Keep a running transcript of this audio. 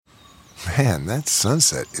Man, that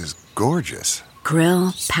sunset is gorgeous.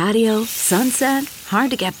 Grill, patio, sunset.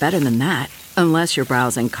 Hard to get better than that. Unless you're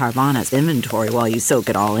browsing Carvana's inventory while you soak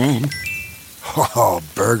it all in. Oh,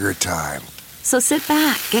 burger time. So sit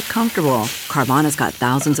back, get comfortable. Carvana's got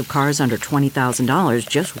thousands of cars under $20,000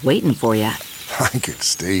 just waiting for you. I could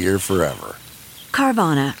stay here forever.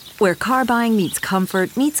 Carvana, where car buying meets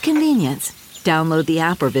comfort meets convenience. Download the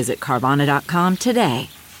app or visit Carvana.com today.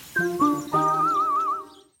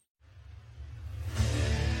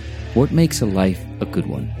 What makes a life a good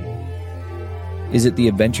one? Is it the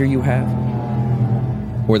adventure you have?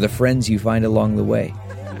 Or the friends you find along the way?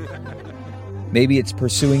 Maybe it's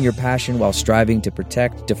pursuing your passion while striving to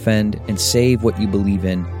protect, defend, and save what you believe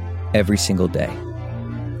in every single day.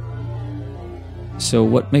 So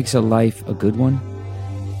what makes a life a good one?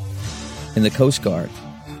 In the Coast Guard,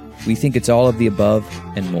 we think it's all of the above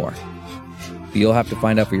and more. But you'll have to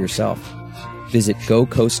find out for yourself. Visit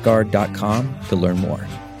gocoastguard.com to learn more.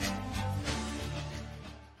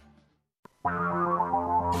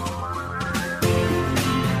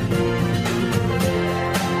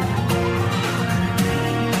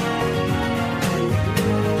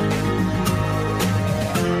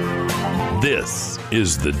 This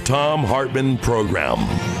is the Thom Hartmann Program.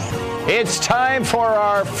 It's time for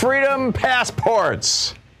our freedom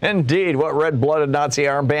passports. Indeed, what red-blooded Nazi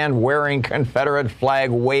armband-wearing, Confederate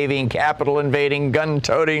flag-waving, Capitol-invading,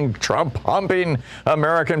 gun-toting, Trump-humping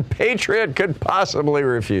American patriot could possibly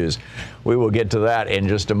refuse? We will get to that in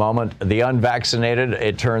just a moment. The unvaccinated,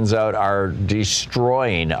 it turns out, are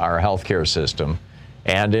destroying our healthcare system,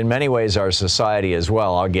 and in many ways our society as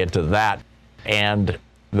well. I'll get to that. And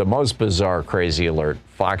the most bizarre crazy alert,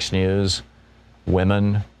 Fox News,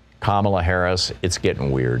 women, Kamala Harris, it's getting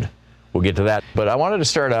weird. We'll get to that. But I wanted to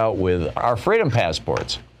start out with our freedom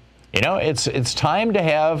passports. You know, it's time to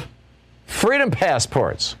have freedom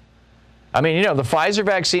passports. I mean, you know, the Pfizer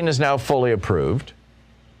vaccine is now fully approved.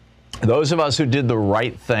 Those of us who did the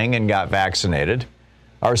right thing and got vaccinated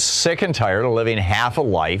are sick and tired of living half a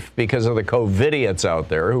life because of the COVIDiots out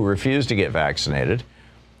there who refuse to get vaccinated.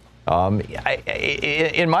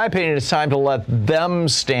 In my opinion, it's time to let them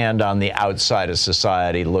stand on the outside of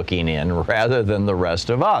society looking in rather than the rest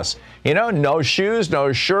of us. You know, no shoes,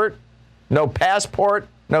 no shirt, no passport,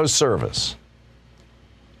 no service.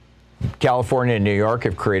 California and New York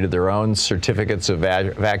have created their own certificates of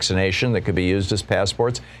vaccination that could be used as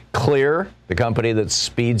passports. Clear, the company that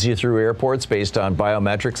speeds you through airports based on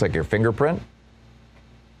biometrics like your fingerprint,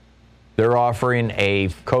 they're offering a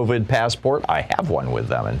COVID passport. I have one with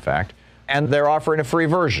them, in fact. And they're offering a free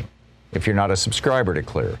version if you're not a subscriber to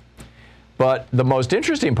Clear. But the most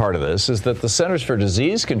interesting part of this is that the Centers for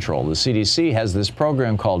Disease Control, the CDC, has this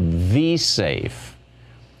program called vSafe.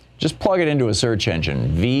 Just plug it into a search engine,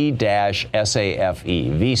 V-SAFE,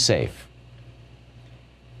 vSafe.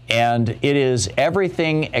 And it is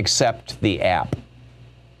everything except the app.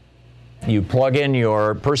 You plug in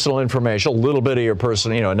your personal information, a little bit of your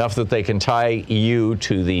personal, you know, enough that they can tie you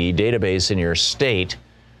to the database in your state,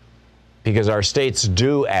 because our states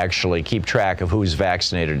do actually keep track of who's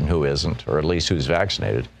vaccinated and who isn't, or at least who's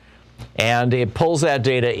vaccinated. And it pulls that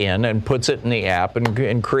data in and puts it in the app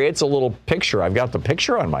and creates a little picture. I've got the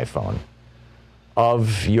picture on my phone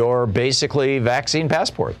of your basically vaccine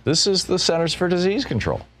passport. This is the Centers for Disease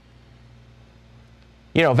Control.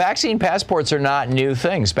 You know, vaccine passports are not new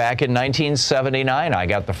things. Back in 1979, I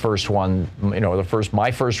got the first one, you know,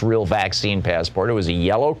 my first real vaccine passport. It was a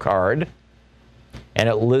yellow card, and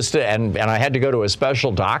it listed, and I had to go to a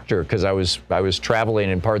special doctor because I was traveling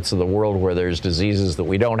in parts of the world where there's diseases that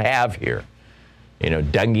we don't have here. You know,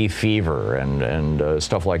 dengue fever and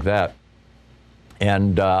stuff like that.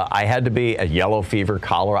 And I had to be, a yellow fever,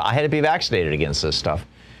 cholera, I had to be vaccinated against this stuff.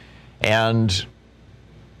 And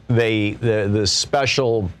the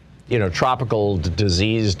special, you know, tropical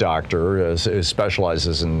disease doctor who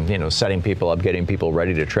specializes in, you know, setting people up, getting people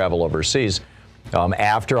ready to travel overseas.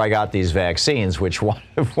 After I got these vaccines, which one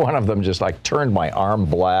of them just like turned my arm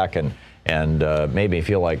black and made me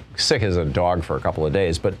feel like sick as a dog for a couple of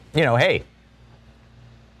days. But, you know, hey,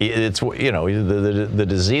 it's, you know, the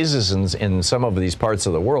diseases in some of these parts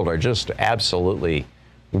of the world are just absolutely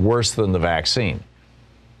worse than the vaccine.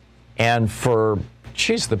 And for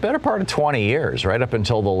the better part of 20 years, right up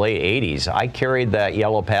until the late 80s, I carried that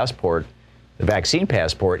yellow passport, the vaccine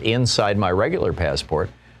passport, inside my regular passport.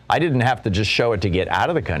 I didn't have to just show it to get out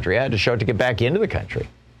of the country. I had to show it to get back into the country.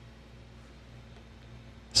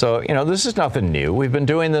 So, you know, this is nothing new. We've been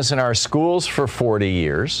doing this in our schools for 40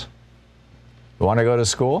 years. You want to go to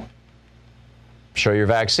school? Show your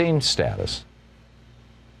vaccine status.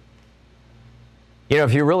 You know,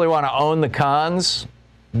 if you really want to own the cons,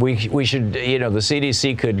 We should, the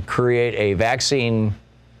CDC could create a vaccine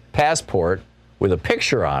passport with a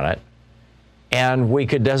picture on it, and we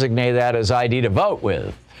could designate that as ID to vote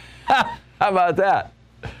with. How about that?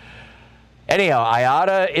 Anyhow,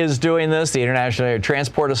 IATA is doing this, the International Air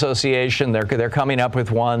Transport Association. They're coming up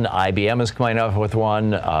with one. IBM is coming up with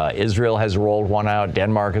one. Israel has rolled one out.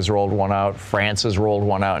 Denmark has rolled one out. France has rolled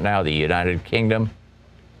one out now. The United Kingdom.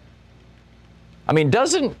 I mean,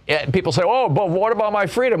 people say, oh, but what about my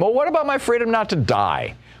freedom? Well, what about my freedom not to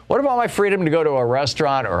die? What about my freedom to go to a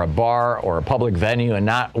restaurant or a bar or a public venue and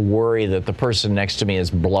not worry that the person next to me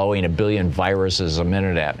is blowing 1 billion viruses a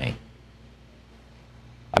minute at me?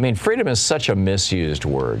 I mean, freedom is such a misused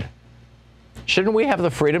word. Shouldn't we have the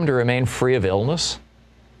freedom to remain free of illness?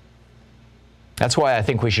 That's why I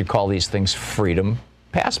think we should call these things freedom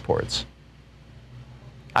passports.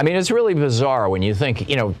 I mean, it's really bizarre when you think,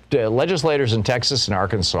 legislators in Texas and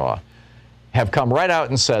Arkansas have come right out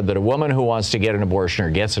and said that a woman who wants to get an abortion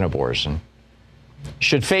or gets an abortion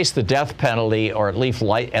should face the death penalty or at least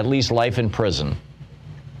life in prison,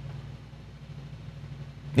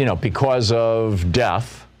 because of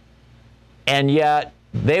death. And yet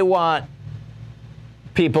they want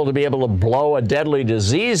people to be able to blow a deadly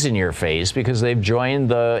disease in your face because they've joined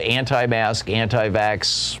the anti-mask,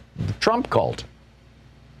 anti-vax Trump cult.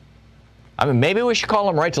 I mean, maybe we should call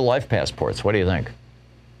them right-to-life passports. What do you think?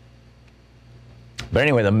 But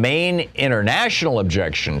anyway, the main international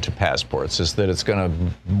objection to passports is that it's going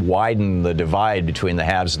to widen the divide between the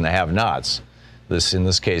haves and the have-nots. In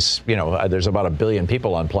this case, there's about 1 billion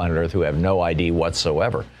people on planet Earth who have no ID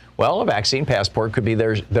whatsoever. Well, a vaccine passport could be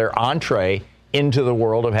their entree into the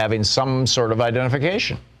world of having some sort of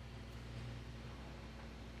identification.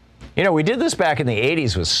 We did this back in the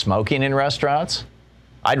 80s with smoking in restaurants.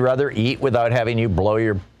 I'd rather eat without having you blow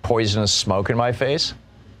your poisonous smoke in my face.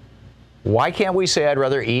 Why can't we say I'd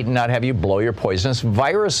rather eat and not have you blow your poisonous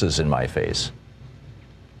viruses in my face?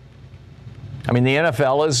 I mean, the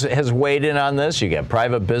NFL has weighed in on this. You get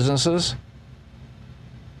private businesses.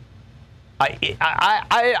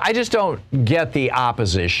 I just don't get the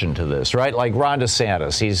opposition to this, right? Like Ron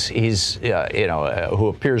DeSantis, he's who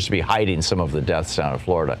appears to be hiding some of the deaths down in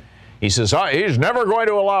Florida. He says he's never going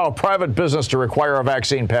to allow a private business to require a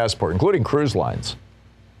vaccine passport, including cruise lines,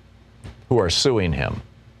 who are suing him.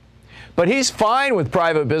 But he's fine with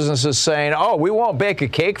private businesses saying, oh, we won't bake a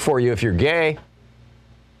cake for you if you're gay.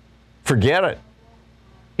 Forget it.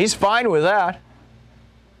 He's fine with that.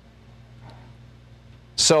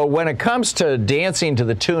 So when it comes to dancing to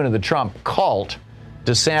the tune of the Trump cult,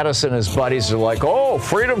 DeSantis and his buddies are like, oh,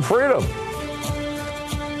 freedom, freedom.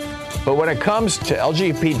 But when it comes to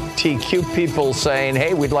LGBTQ people saying,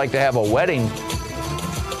 hey, we'd like to have a wedding,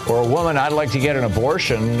 or a woman, I'd like to get an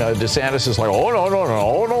abortion, DeSantis is like, oh,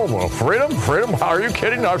 no, freedom, freedom, how are you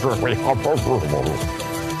kidding?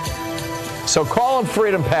 So call them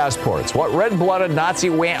freedom passports. What red-blooded Nazi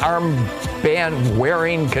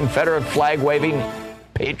armband-wearing, Confederate flag-waving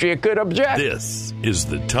patriot could object? This is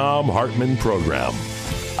the Thom Hartmann Program.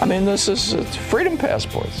 I mean, it's freedom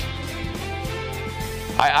passports.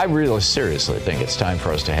 I really seriously think it's time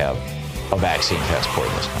for us to have a vaccine passport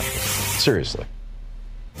in this country. Seriously.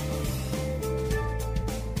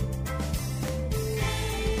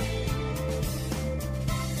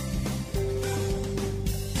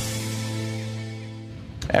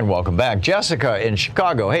 And welcome back. Jessica in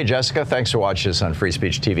Chicago. Hey, Jessica, thanks for watching us on Free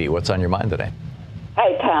Speech TV. What's on your mind today?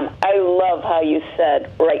 Hi, Tom. I love how you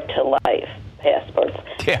said right to life passports.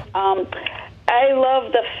 Yeah. I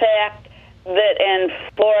love the fact that in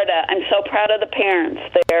Florida, I'm so proud of the parents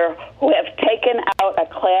there who have taken out a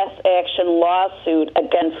class action lawsuit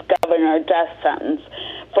against Governor DeSantis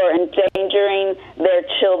for endangering their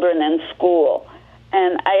children in school.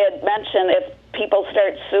 And I had mentioned if people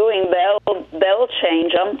start suing, they'll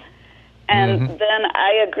change them. And then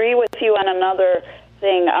I agree with you on another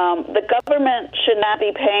thing. The government should not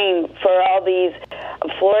be paying for all these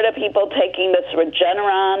Florida people taking this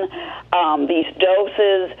Regeneron, these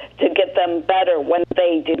doses to get them better when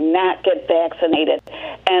they did not get vaccinated.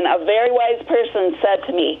 And a very wise person said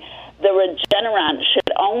to me, the Regeneron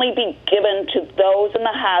should only be given to those in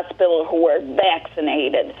the hospital who are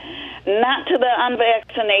vaccinated, not to the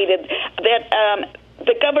unvaccinated. That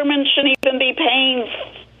the government shouldn't even be paying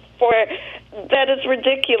for. That is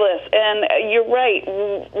ridiculous. And you're right.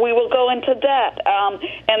 We will go into debt. And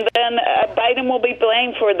then Biden will be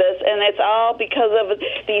blamed for this. And it's all because of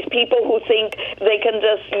these people who think they can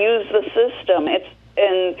just use the system.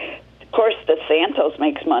 And of course, DeSantis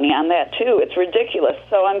makes money on that, too. It's ridiculous.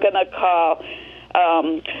 So I'm going to call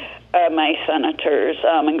my senators.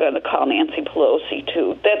 I'm going to call Nancy Pelosi,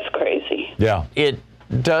 too. That's crazy. Yeah.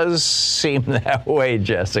 does seem that way,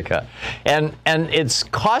 Jessica. And it's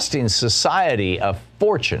costing society a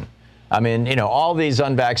fortune. I mean, you know, all these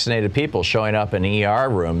unvaccinated people showing up in ER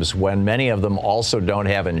rooms when many of them also don't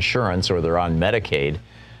have insurance, or they're on Medicaid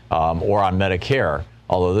or on Medicare.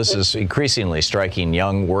 Although this is increasingly striking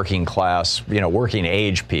young working class, you know, working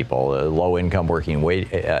age people, low income working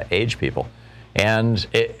age people. And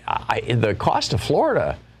the cost of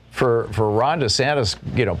Florida for Ron DeSantis,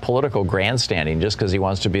 you know, political grandstanding just because he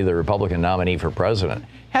wants to be the Republican nominee for president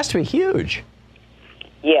has to be huge.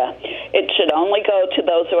 Yeah, it should only go to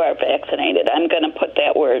those who are vaccinated. I'm going to put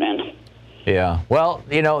that word in. Yeah, well,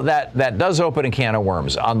 you know, that does open a can of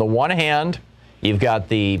worms. On the one hand, you've got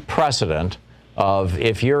the precedent of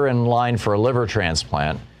if you're in line for a liver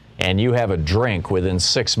transplant and you have a drink within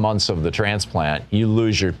 6 months of the transplant, you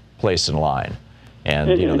lose your place in line.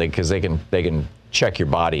 And, you know, because they can check your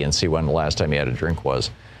body and see when the last time you had a drink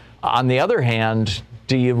was. On the other hand,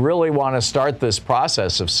 do you really want to start this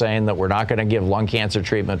process of saying that we're not going to give lung cancer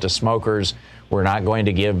treatment to smokers, we're not going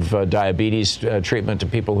to give diabetes treatment to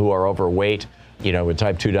people who are overweight, you know, with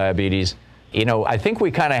type 2 diabetes? You know, I think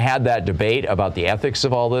we kind of had that debate about the ethics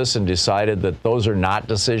of all this and decided that those are not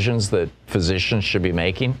decisions that physicians should be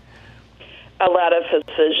making. A lot of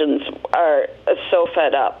physicians are so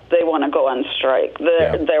fed up. They want to go on strike.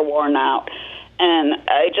 They're worn out. And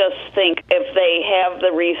I just think if they have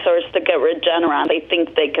the resource to get Regeneron, they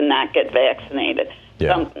think they cannot get vaccinated.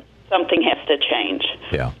 Yeah. Something has to change.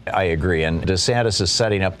 Yeah, I agree. And DeSantis is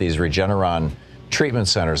setting up these Regeneron treatment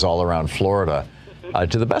centers all around Florida.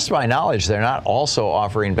 To the best of my knowledge, they're not also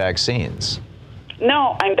offering vaccines.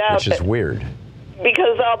 No, I doubt it. Which is weird.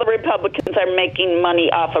 Because all the Republicans are making money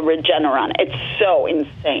off of Regeneron. It's so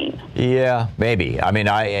insane. Yeah, maybe. I mean,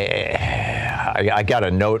 I got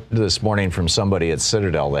a note this morning from somebody at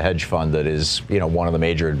Citadel, the hedge fund that is, you know, one of the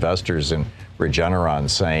major investors in Regeneron,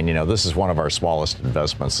 saying, you know, this is one of our smallest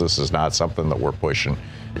investments. This is not something that we're pushing.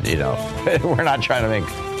 You know, we're not trying to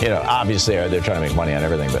make, you know, obviously they're trying to make money on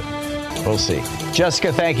everything, but we'll see.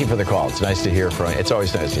 Jessica, thank you for the call. It's nice to hear from you. It's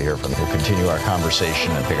always nice to hear from you. We'll continue our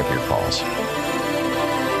conversation and pick up your calls.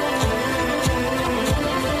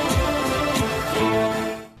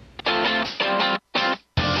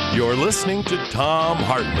 You're listening to Thom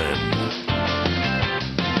Hartmann.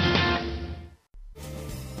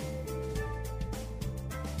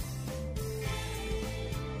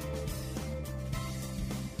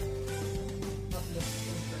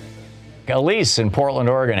 Elise in Portland,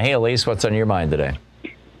 Oregon. Hey, Elise, what's on your mind today?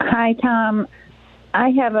 Hi, Tom. I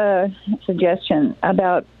have a suggestion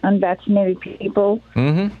about unvaccinated people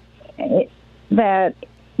that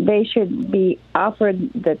they should be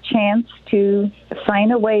offered the chance to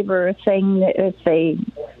sign a waiver saying that if they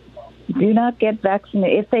do not get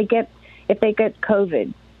vaccinated, if they get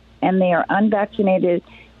COVID and they are unvaccinated,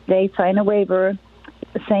 they sign a waiver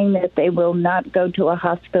saying that they will not go to a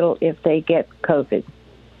hospital if they get COVID.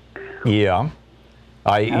 Yeah.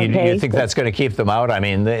 You think that's going to keep them out? I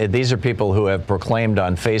mean, these are people who have proclaimed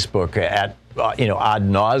on Facebook at ad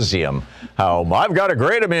nauseum how I've got a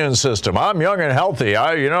great immune system. I'm young and healthy.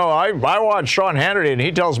 I watch Sean Hannity and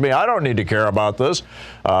he tells me I don't need to care about this,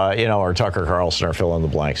 or Tucker Carlson, or fill in the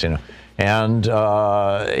blanks, And,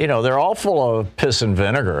 they're all full of piss and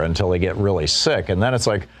vinegar until they get really sick. And then it's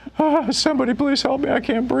like, somebody please help me. I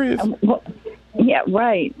can't breathe. Yeah,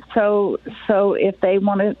 right. So if they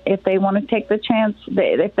want to take the chance,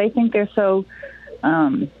 if they think they're so,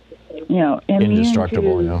 immune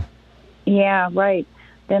indestructible, yeah, right.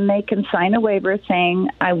 Then they can sign a waiver saying,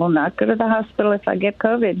 I will not go to the hospital if I get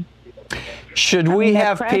COVID. Should we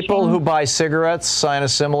have people who buy cigarettes sign a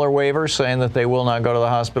similar waiver saying that they will not go to the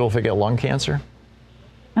hospital if they get lung cancer?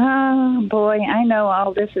 Oh, boy, I know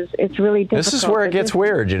all this it's really difficult. This is where it gets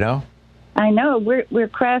weird, I know. We're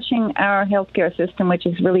crashing our healthcare system, which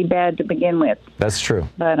is really bad to begin with. That's true.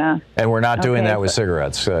 But and we're not doing that with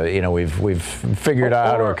cigarettes. We've figured out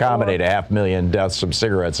how to accommodate 500,000 deaths from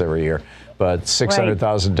cigarettes every year, but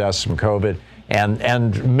 600,000 deaths from COVID,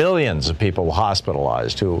 and millions of people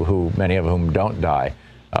hospitalized, who many of whom don't die.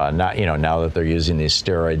 Now that they're using these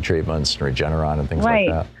steroid treatments and Regeneron and things like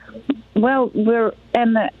that. Well,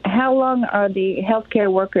 how long are the healthcare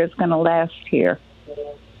workers going to last here?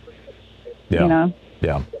 Yeah.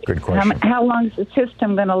 Yeah, good question. How long is the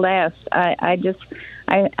system going to last?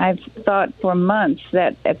 I've thought for months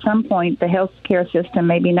that at some point the healthcare system,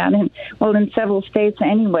 maybe not in several states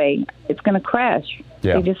anyway, it's going to crash.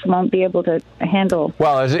 Yeah. They just won't be able to handle.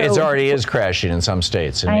 Well, it already is crashing in some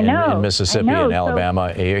states. In Mississippi and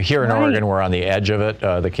Alabama. Here in Oregon, we're on the edge of it.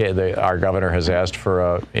 Our governor has asked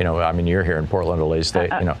for, you're here in Portland at least.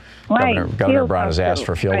 Governor Brown has asked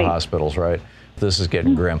for field hospitals, right? This is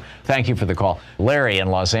getting grim. Thank you for the call. Larry in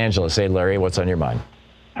Los Angeles. Hey, Larry, what's on your mind?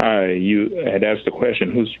 Hi, you had asked the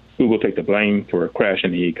question, who will take the blame for a crash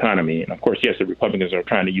in the economy? And of course, yes, the Republicans are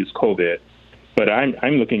trying to use COVID, but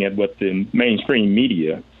I'm looking at what the mainstream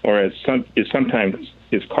media, or as sometimes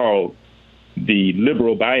is called the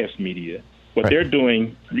liberal bias media, what they're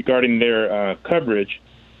doing regarding their coverage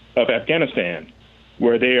of Afghanistan,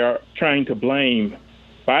 where they are trying to blame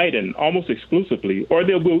Biden almost exclusively, or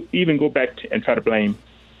they will even go back and try to blame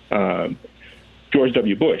George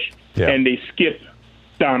W. Bush. Yeah. And they skip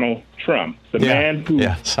Donald Trump, the man who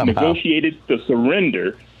negotiated the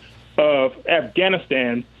surrender of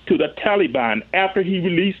Afghanistan to the Taliban after he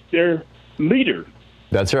released their leader.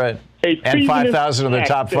 That's right. And 5,000 of their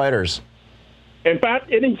top fighters. And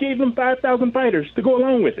he gave them 5,000 fighters to go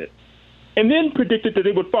along with it. And then predicted that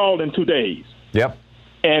they would fall in 2 days. Yep.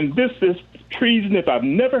 And this is treason. If I've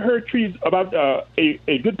never heard treason about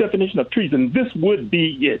a good definition of treason, this would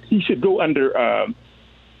be it. He should go under,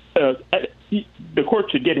 the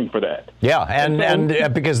court should get him for that. Yeah,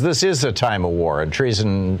 and because this is a time of war, and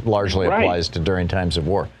treason largely applies to during times of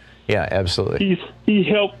war. Yeah, absolutely. He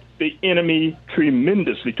helped the enemy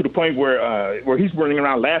tremendously to the point where he's running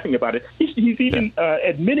around laughing about it. He's even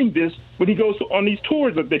admitting this when he goes on these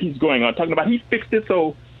tours that he's going on, talking about he fixed it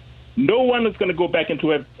so no one is going to go back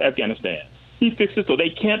into Afghanistan. He fixed it so they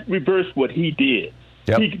can't reverse what he did.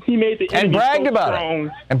 Yep. He made the enemy bragged so about strong.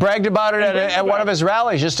 it. And bragged about it at one of his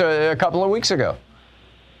rallies just a couple of weeks ago.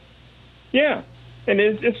 Yeah. And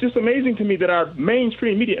it's just amazing to me that our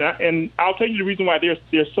mainstream media, and I'll tell you the reason why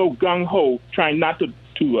they're so gung-ho trying not to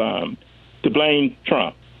blame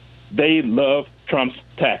Trump. They love Trump's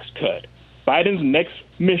tax cut. Biden's next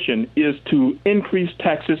mission is to increase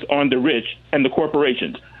taxes on the rich and the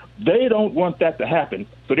corporations. They don't want that to happen,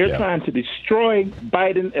 so they're trying to destroy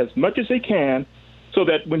Biden as much as they can, so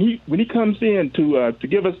that when he comes in to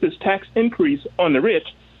give us this tax increase on the rich,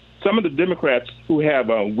 some of the Democrats who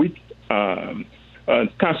have weak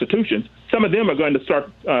constitutions, some of them are going to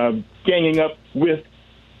start ganging up with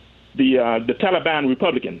the Taliban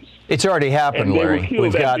Republicans. It's already happened, Larry.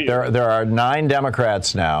 We've got there are 9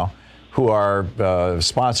 Democrats now who are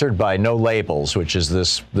sponsored by No Labels, which is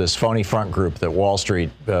this phony front group that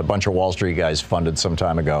a bunch of Wall Street guys funded some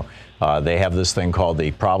time ago. They have this thing called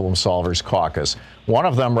the Problem Solvers Caucus. One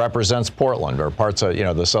of them represents Portland, or parts of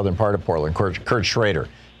the southern part of Portland. Kurt Schrader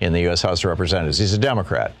in the U.S. House of Representatives. He's a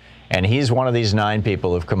Democrat, and he's one of these 9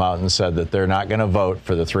 people who've come out and said that they're not going to vote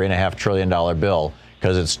for the $3.5 trillion bill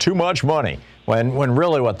because it's too much money. When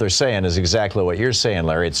really what they're saying is exactly what you're saying,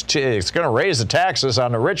 Larry. It's going to raise the taxes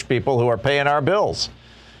on the rich people who are paying our bills.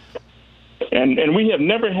 And we have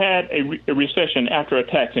never had a recession after a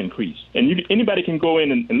tax increase. And anybody can go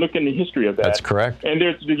in and look in the history of that. That's correct. And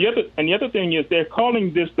the other thing is they're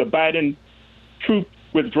calling this the Biden troop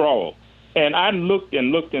withdrawal. And I looked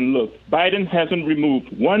and looked and looked. Biden hasn't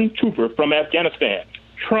removed one trooper from Afghanistan.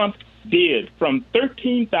 Trump did, from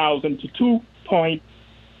 13,000 to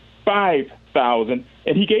 2.5 thousand,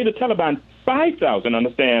 and he gave the Taliban 5,000,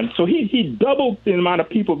 understand? So he doubled the amount of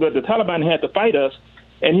people that the Taliban had to fight us,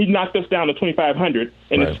 and he knocked us down to 2,500,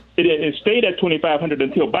 and it stayed at 2,500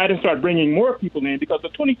 until Biden started bringing more people in, because the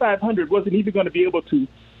 2,500 wasn't even going to be able to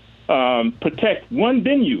protect one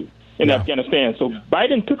venue in Afghanistan. So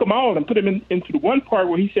Biden took them all and put them into the one part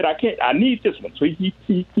where he said, I need this one. So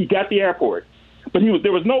he got the airport. But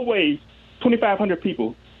there was no way 2,500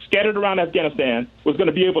 people scattered around Afghanistan was going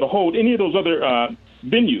to be able to hold any of those other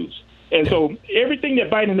venues. And so everything that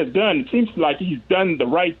Biden has done, it seems like he's done the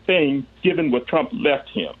right thing given what Trump left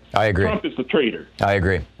him. I agree. Trump is the traitor. I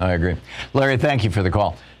agree. Larry, thank you for the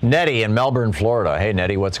call. Nettie in Melbourne, Florida. Hey,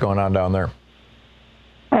 Nettie, what's going on down there?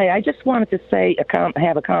 Hi, I just wanted to say,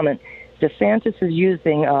 have a comment. DeSantis is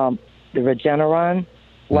using the Regeneron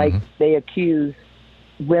like they accuse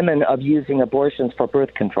women of using abortions for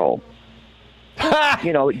birth control.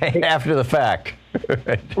 After the fact.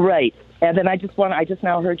 Right. And then I just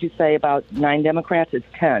now heard you say about 9 Democrats. It's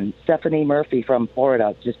 10. Stephanie Murphy from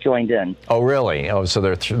Florida just joined in. Oh, really? Oh, so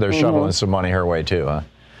they're shoveling some money her way too, huh?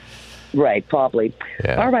 Right, probably.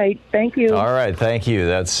 Yeah. All right. Thank you. All right. Thank you.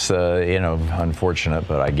 That's, unfortunate,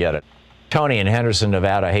 but I get it. Tony in Henderson,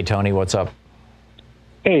 Nevada. Hey, Tony, what's up?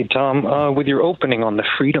 Hey, Tom, with your opening on the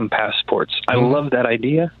freedom passports, I love that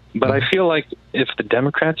idea, but I feel like if the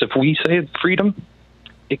Democrats, if we say freedom,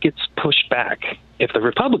 it gets pushed back. If the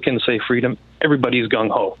Republicans say freedom, everybody's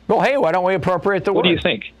gung-ho. Well, hey, why don't we appropriate the word? What do you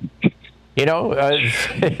think?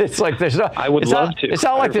 It's like there's not. I would love to. It's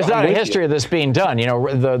not like there's not a history of this being done.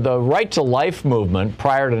 The right to life movement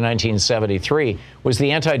prior to 1973 was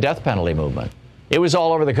the anti-death penalty movement. It was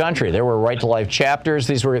all over the country. There were Right to Life chapters.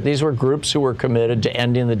 These were groups who were committed to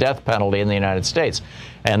ending the death penalty in the United States.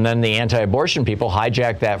 And then the anti-abortion people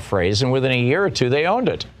hijacked that phrase, and within a year or two, they owned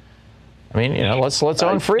it. I mean, let's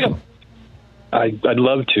own freedom. I'd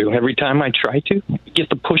love to. Every time I try to, get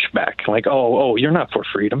the pushback. Like, oh, you're not for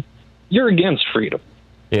freedom. You're against freedom.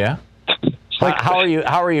 Yeah. Like, how are you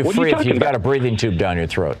free if you've got a breathing tube down your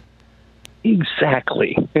throat?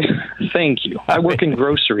 Exactly. Thank you. I work in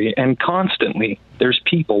grocery, and constantly there's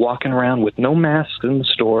people walking around with no masks in the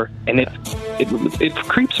store, and it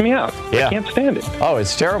creeps me out. Yeah. I can't stand it. Oh,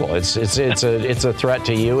 it's terrible. It's a threat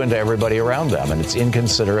to you and to everybody around them, and it's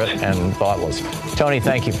inconsiderate and thoughtless. Tony,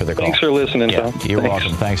 thank you for the call. Thanks for listening, Tom. You're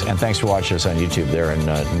welcome. Thanks, and thanks for watching us on YouTube there in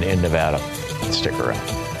Nevada. Stick around.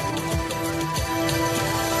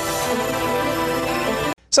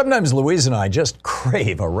 Sometimes Louise and I just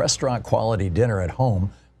crave a restaurant-quality dinner at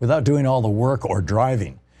home without doing all the work or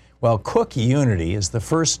driving. Well, Cook Unity is the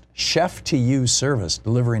first chef-to-you service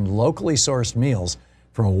delivering locally sourced meals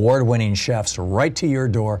from award-winning chefs right to your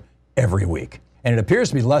door every week. And it appears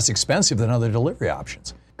to be less expensive than other delivery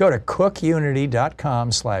options. Go to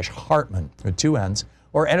cookunity.com/Hartman with 2 N's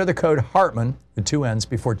or enter the code Hartman with 2 N's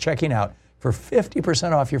before checking out for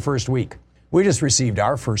 50% off your first week. We just received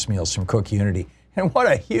our first meals from Cook Unity. And what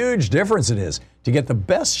a huge difference it is to get the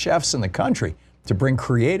best chefs in the country to bring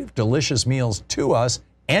creative, delicious meals to us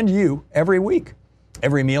and you every week.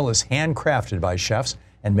 Every meal is handcrafted by chefs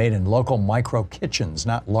and made in local micro kitchens,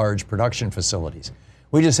 not large production facilities.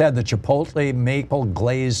 We just had the Chipotle maple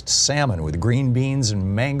glazed salmon with green beans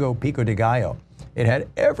and mango pico de gallo. It had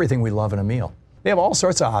everything we love in a meal. They have all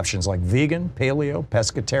sorts of options like vegan, paleo,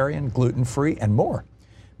 pescatarian, gluten-free, and more.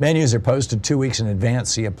 Menus are posted 2 weeks in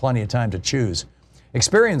advance, so you have plenty of time to choose.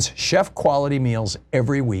 Experience chef-quality meals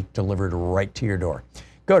every week delivered right to your door.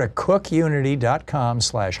 Go to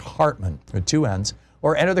cookunity.com/Hartman with 2 N's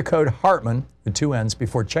or enter the code Hartman with 2 N's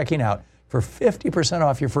before checking out for 50%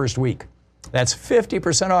 off your first week. That's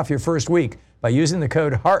 50% off your first week by using the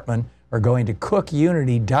code Hartman or going to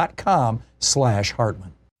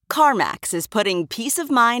cookunity.com/Hartman. CarMax is putting peace of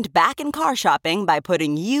mind back in car shopping by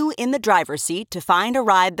putting you in the driver's seat to find a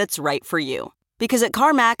ride that's right for you. Because at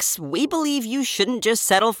CarMax, we believe you shouldn't just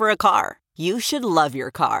settle for a car. You should love your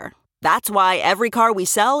car. That's why every car we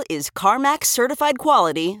sell is CarMax certified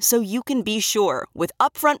quality, so you can be sure with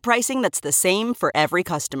upfront pricing that's the same for every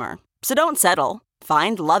customer. So don't settle.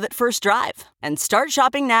 Find love at first drive and start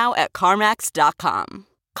shopping now at CarMax.com.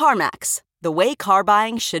 CarMax, the way car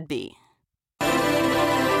buying should be.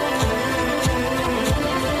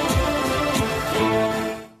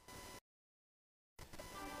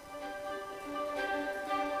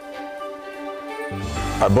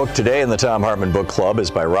 Our book today in the Thom Hartmann Book Club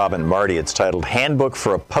is by Robin Marty. It's titled Handbook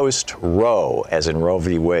for a Post-Roe, as in Roe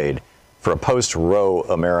v. Wade, for a Post-Roe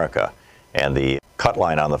America. And the cut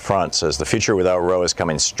line on the front says, the future without Roe is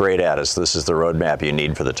coming straight at us. This is the roadmap you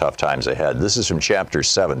need for the tough times ahead. This is from Chapter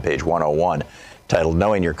 7, page 101, titled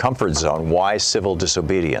Knowing Your Comfort Zone, Why Civil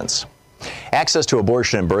Disobedience. Access to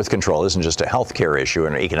abortion and birth control isn't just a health care issue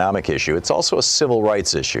and an economic issue, it's also a civil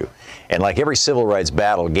rights issue. And like every civil rights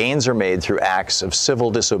battle, gains are made through acts of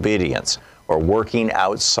civil disobedience or working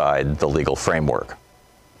outside the legal framework.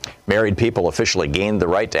 Married people officially gained the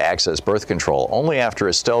right to access birth control only after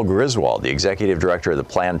Estelle Griswold, the executive director of the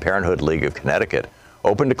Planned Parenthood League of Connecticut,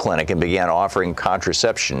 opened a clinic and began offering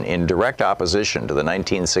contraception in direct opposition to the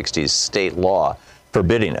 1960s state law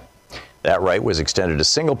forbidding it. That right was extended to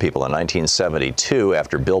single people in 1972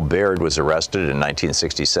 after Bill Baird was arrested in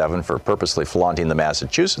 1967 for purposely flaunting the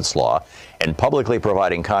Massachusetts law and publicly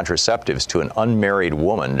providing contraceptives to an unmarried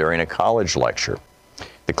woman during a college lecture.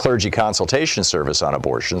 The Clergy Consultation Service on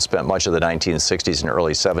Abortion spent much of the 1960s and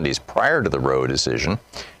early 70s prior to the Roe decision,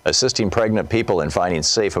 assisting pregnant people in finding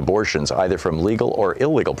safe abortions either from legal or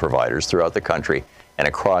illegal providers throughout the country and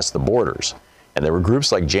across the borders. And there were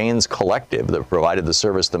groups like Jane's Collective that provided the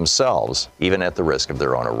service themselves, even at the risk of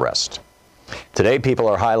their own arrest. Today, people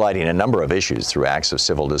are highlighting a number of issues through acts of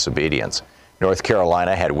civil disobedience. North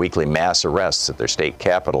Carolina had weekly mass arrests at their state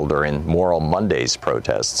capitol during Moral Mondays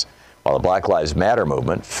protests, while the Black Lives Matter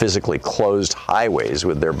movement physically closed highways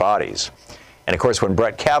with their bodies. And of course, when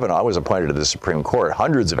Brett Kavanaugh was appointed to the Supreme Court,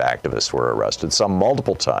 hundreds of activists were arrested, some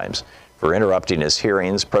multiple times, for interrupting his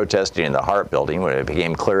hearings, protesting in the Hart Building when it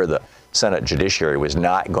became clear the Senate Judiciary was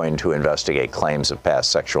not going to investigate claims of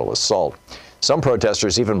past sexual assault. Some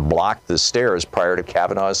protesters even blocked the stairs prior to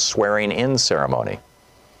Kavanaugh's swearing-in ceremony.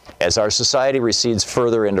 As our society recedes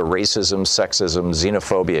further into racism, sexism,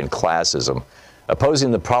 xenophobia, and classism,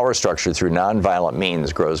 opposing the power structure through nonviolent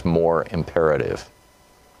means grows more imperative.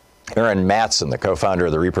 Aaron Matson, the co-founder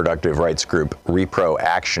of the reproductive rights group Repro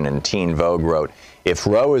Action and Teen Vogue, wrote, "If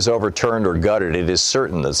Roe is overturned or gutted, it is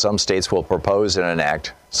certain that some states will propose and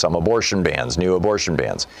enact some abortion bans, new abortion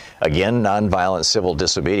bans. Again, nonviolent civil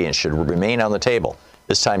disobedience should remain on the table,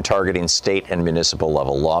 this time targeting state and municipal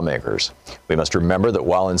level lawmakers. We must remember that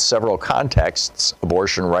while in several contexts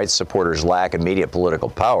abortion rights supporters lack immediate political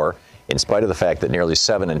power, in spite of the fact that nearly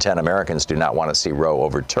 7 in 10 Americans do not want to see Roe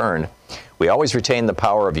overturned, we always retain the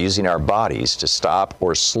power of using our bodies to stop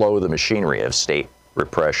or slow the machinery of state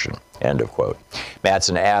repression." End of quote.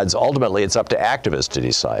 Matson adds, ultimately, it's up to activists to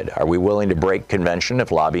decide. Are we willing to break convention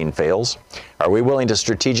if lobbying fails? Are we willing to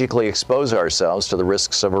strategically expose ourselves to the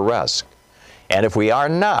risks of arrest? And if we are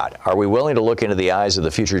not, are we willing to look into the eyes of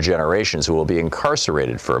the future generations who will be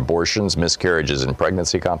incarcerated for abortions, miscarriages, and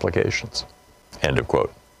pregnancy complications? End of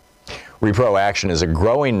quote. Repro Action is a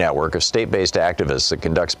growing network of state-based activists that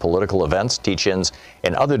conducts political events, teach-ins,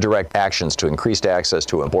 and other direct actions to increase access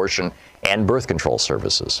to abortion and birth control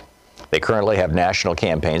services. They currently have national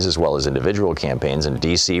campaigns as well as individual campaigns in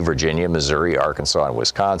D.C., Virginia, Missouri, Arkansas, and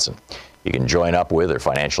Wisconsin. You can join up with or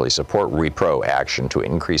financially support Repro Action to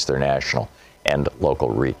increase their national and local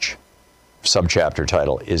reach. Subchapter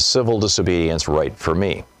title, Is Civil Disobedience Right for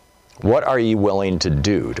Me? What are you willing to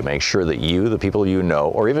do to make sure that you, the people you know,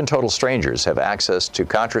 or even total strangers have access to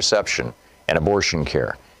contraception and abortion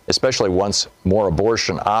care, especially once more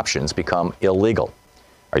abortion options become illegal?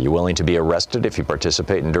 Are you willing to be arrested if you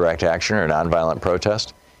participate in direct action or nonviolent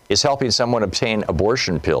protest? Is helping someone obtain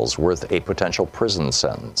abortion pills worth a potential prison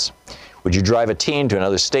sentence? Would you drive a teen to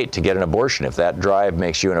another state to get an abortion if that drive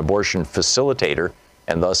makes you an abortion facilitator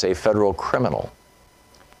and thus a federal criminal?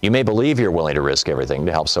 You may believe you're willing to risk everything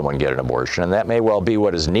to help someone get an abortion, and that may well be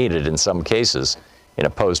what is needed in some cases in a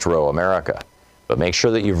post-Roe America. But make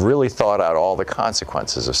sure that you've really thought out all the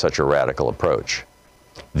consequences of such a radical approach.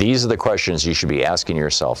 These are the questions you should be asking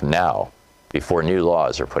yourself now, before new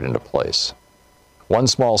laws are put into place. One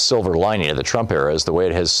small silver lining of the Trump era is the way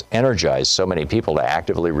it has energized so many people to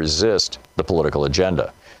actively resist the political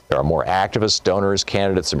agenda. There are more activists, donors,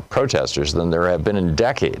 candidates, and protesters than there have been in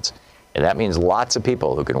decades. And that means lots of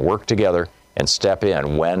people who can work together and step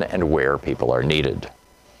in when and where people are needed.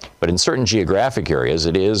 But in certain geographic areas,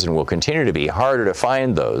 it is and will continue to be harder to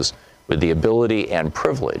find those with the ability and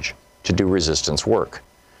privilege to do resistance work.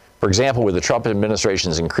 For example, with the Trump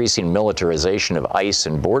administration's increasing militarization of ICE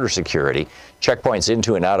and border security, checkpoints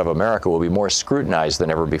into and out of America will be more scrutinized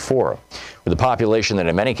than ever before. With a population that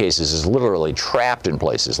in many cases is literally trapped in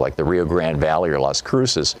places like the Rio Grande Valley or Las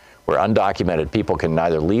Cruces, where undocumented people can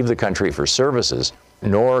neither leave the country for services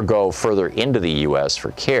nor go further into the U.S.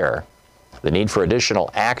 for care, the need for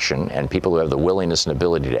additional action and people who have the willingness and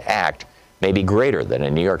ability to act may be greater than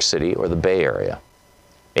in New York City or the Bay Area.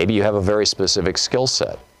 Maybe you have a very specific skill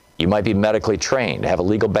set. You might be medically trained, have a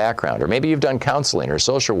legal background, or maybe you've done counseling or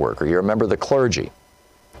social work, or you're a member of the clergy.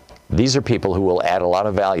 These are people who will add a lot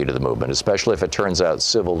of value to the movement, especially if it turns out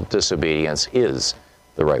civil disobedience is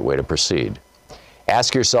the right way to proceed.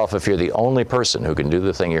 Ask yourself if you're the only person who can do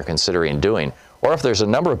the thing you're considering doing, or if there's a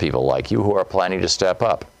number of people like you who are planning to step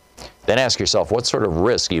up. Then ask yourself what sort of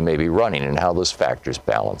risk you may be running and how those factors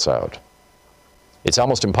balance out. It's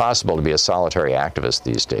almost impossible to be a solitary activist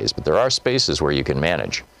these days, but there are spaces where you can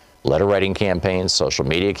manage. Letter writing campaigns, social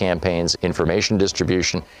media campaigns, information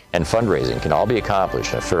distribution, and fundraising can all be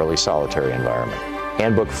accomplished in a fairly solitary environment.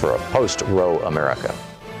 Handbook for a post-Roe America.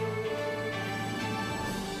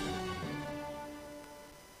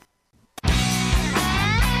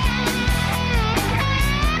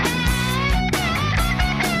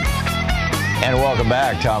 And welcome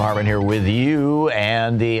back. Thom Hartmann here with you.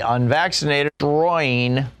 And the unvaccinated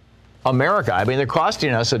destroying America. I mean, they're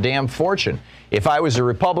costing us a damn fortune. If I was a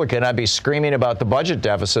Republican, I'd be screaming about the budget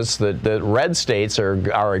deficits that red states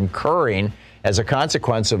are incurring as a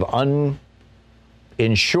consequence of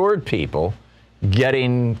uninsured people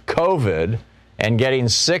getting COVID and getting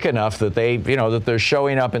sick enough that that they're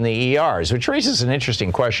showing up in the ERs, which raises an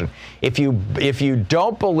interesting question. If you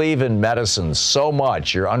don't believe in medicine so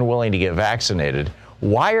much, you're unwilling to get vaccinated,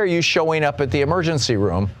 why are you showing up at the emergency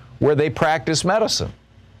room where they practice medicine?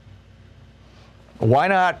 Why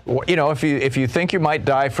not, if you think you might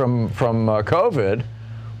die from COVID,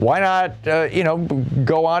 why not,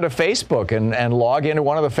 go onto Facebook and log into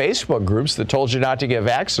one of the Facebook groups that told you not to get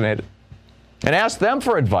vaccinated and ask them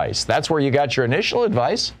for advice? That's where you got your initial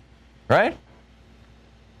advice, right?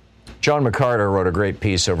 Joan McCarter wrote a great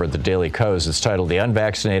piece over at the Daily Kos. It's titled, "The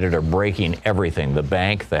Unvaccinated Are Breaking Everything, the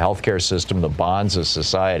Bank, the Healthcare System, the Bonds of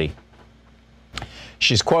Society."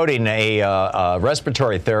 She's quoting a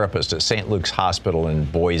respiratory therapist at St. Luke's Hospital in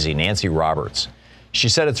Boise, Nancy Roberts. She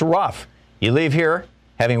said it's rough. You leave here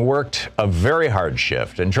having worked a very hard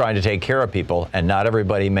shift and trying to take care of people, and not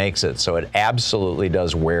everybody makes it. So it absolutely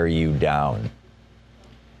does wear you down.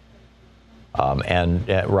 And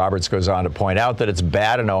Roberts goes on to point out that it's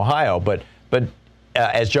bad in Ohio, but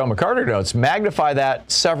as Joe McCarter notes, magnify that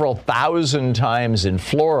several thousand times in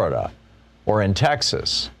Florida or in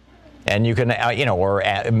Texas. And you can, or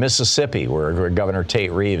Mississippi, where Governor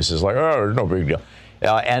Tate Reeves is like, oh, no big deal.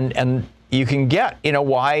 And you can get,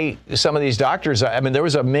 why some of these doctors, I mean, there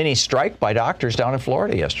was a mini strike by doctors down in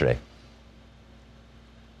Florida yesterday.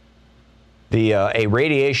 A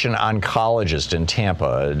radiation oncologist in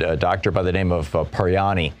Tampa, a doctor by the name of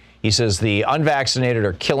Pariani, he says the unvaccinated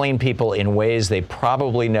are killing people in ways they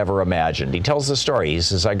probably never imagined. He tells the story. He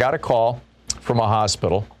says, I got a call from a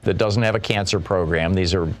hospital that doesn't have a cancer program.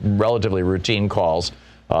 These are relatively routine calls.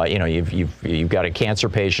 You've got a cancer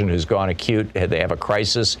patient who's gone acute. They have a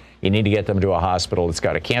crisis. You need to get them to a hospital that's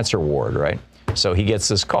got a cancer ward, right? So he gets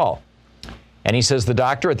this call. And he says the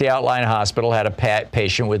doctor at the outlying hospital had a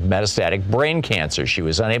patient with metastatic brain cancer. She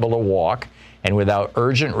was unable to walk, and without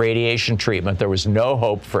urgent radiation treatment, there was no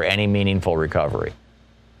hope for any meaningful recovery.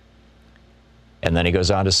 And then he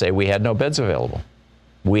goes on to say, we had no beds available.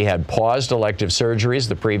 We had paused elective surgeries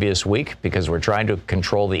the previous week because we're trying to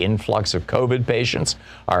control the influx of COVID patients.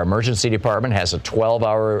 Our emergency department has a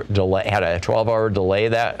 12-hour delay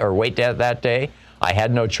wait that day. I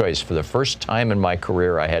had no choice. For the first time in my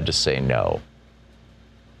career, I had to say no.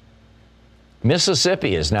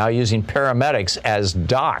 Mississippi is now using paramedics as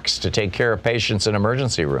docs to take care of patients in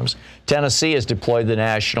emergency rooms. Tennessee has deployed the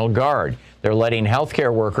National Guard. They're letting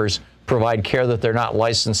healthcare workers provide care that they're not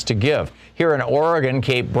licensed to give. Here in Oregon,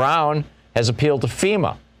 Kate Brown has appealed to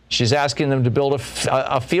FEMA. She's asking them to build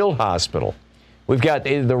a field hospital. We've got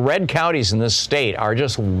the red counties in this state are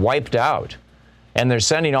just wiped out. And they're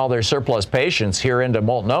sending all their surplus patients here into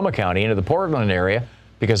Multnomah County, into the Portland area,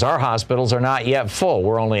 because our hospitals are not yet full.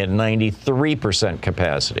 We're only at 93%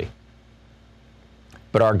 capacity.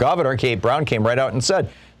 But our governor, Kate Brown, came right out and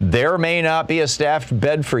said, there may not be a staffed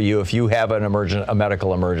bed for you if you have a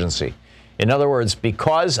medical emergency. In other words,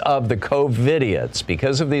 because of the COVIDiots,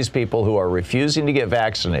 because of these people who are refusing to get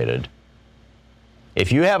vaccinated,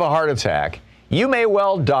 if you have a heart attack, you may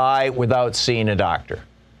well die without seeing a doctor.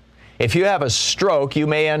 If you have a stroke, you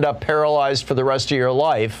may end up paralyzed for the rest of your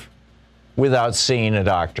life without seeing a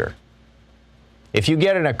doctor. If you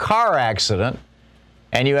get in a car accident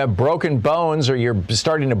and you have broken bones or you're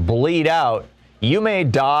starting to bleed out, you may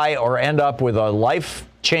die or end up with a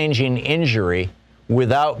life-changing injury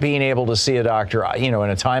without being able to see a doctor, in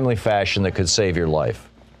a timely fashion that could save your life.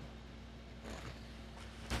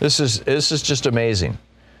 This is just amazing.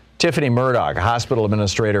 Tiffany Murdoch, a hospital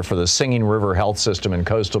administrator for the Singing River Health System in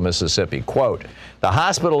coastal Mississippi, quote, the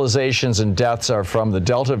hospitalizations and deaths are from the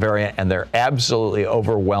Delta variant, and they're absolutely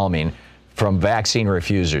overwhelming from vaccine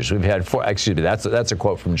refusers. We've had, that's a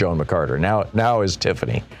quote from Joan McCarter. Now is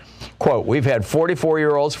Tiffany. Quote, we've had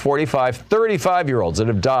 44-year-olds, 45, 35-year-olds that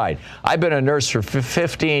have died. I've been a nurse for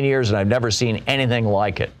 15 years, and I've never seen anything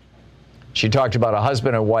like it. She talked about a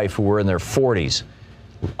husband and wife who were in their 40s,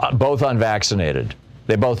 both unvaccinated.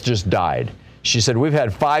 They both just died. She said, we've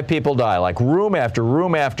had 5 people die, like room after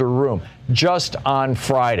room after room, just on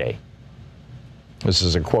Friday. This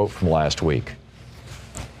is a quote from last week.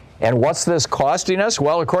 And what's this costing us?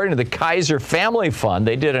 Well, according to the Kaiser Family Fund,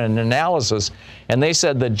 they did an analysis, and they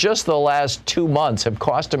said that just the last 2 months have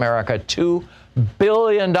cost America $2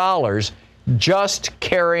 billion just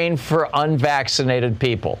caring for unvaccinated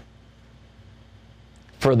people.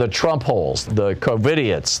 For the Trump holes, the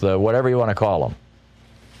COVIDiots, the whatever you want to call them.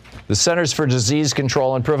 The Centers for Disease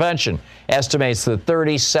Control and Prevention estimates that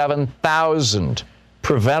 37,000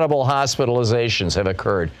 preventable hospitalizations have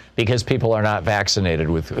occurred because people are not vaccinated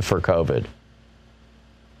for COVID.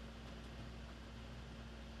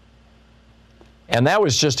 And that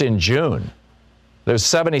was just in June. There's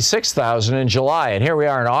 76,000 in July, and here we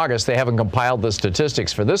are in August. They haven't compiled the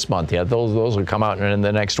statistics for this month yet. Those will come out in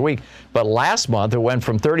the next week. But last month, it went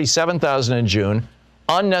from 37,000 in June,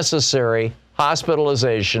 unnecessary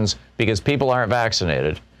hospitalizations because people aren't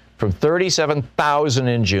vaccinated, from 37,000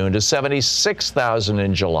 in June to 76,000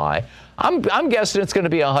 in July. I'm guessing it's going to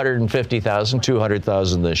be 150,000,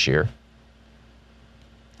 200,000 this year.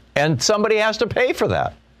 And somebody has to pay for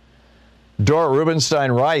that. Dora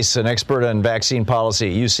Rubinstein-Rice, an expert on vaccine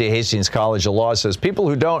policy at UC Hastings College of Law, says people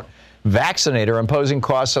who don't vaccinate are imposing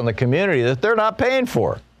costs on the community that they're not paying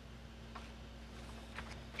for.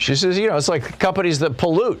 She says, it's like companies that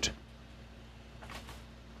pollute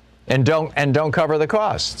and don't cover the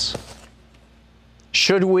costs.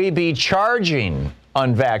 Should we be charging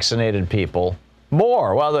unvaccinated people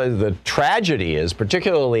more. Well, the tragedy is,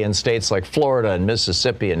 particularly in states like Florida and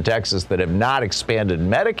Mississippi and Texas that have not expanded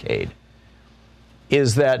Medicaid,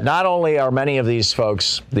 is that not only are many of these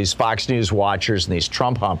folks, these Fox News watchers and these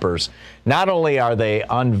Trump humpers, not only are they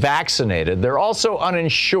unvaccinated, they're also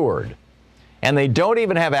uninsured. And they don't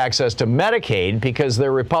even have access to Medicaid because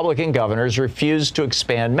their Republican governors refuse to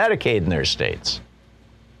expand Medicaid in their states.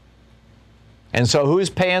 And so who's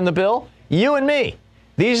paying the bill? You and me.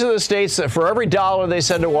 These are the states that for every dollar they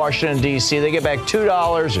send to Washington, D.C., they get back $2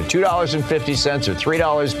 or $2.50 or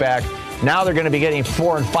 $3 back. Now they're going to be getting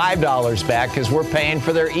 $4 and $5 back because we're paying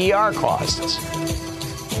for their ER costs.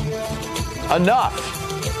 Enough.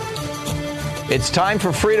 It's time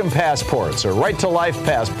for freedom passports or right to life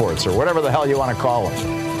passports or whatever the hell you want to call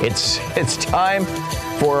them. It's time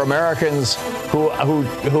for Americans who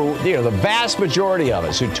the vast majority of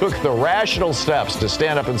us who took the rational steps to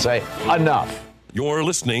stand up and say, enough. You're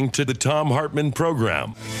listening to the Thom Hartmann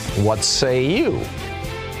Program. What say you?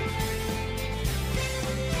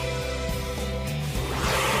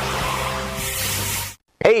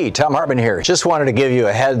 Hey, Thom Hartmann here. Just wanted to give you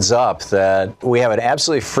a heads up that we have an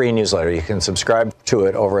absolutely free newsletter. You can subscribe to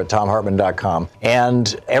it over at thomhartmann.com.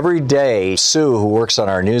 And every day, Sue, who works on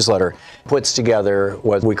our newsletter, puts together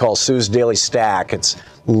what we call Sue's Daily Stack. It's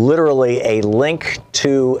literally a link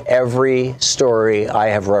to every story I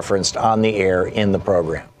have referenced on the air in the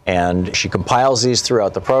program. And she compiles these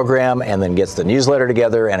throughout the program and then gets the newsletter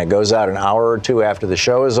together, and it goes out an hour or two after the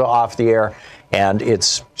show is off the air. And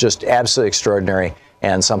it's just absolutely extraordinary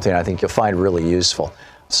and something I think you'll find really useful.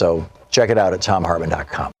 So check it out at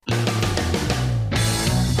thomhartmann.com.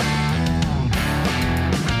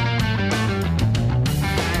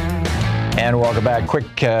 And welcome back.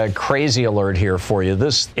 Quick crazy alert here for you.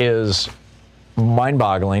 This is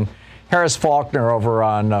mind-boggling. Harris Faulkner over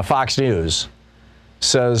on Fox News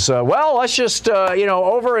says, well, let's just,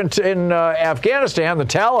 over in Afghanistan, the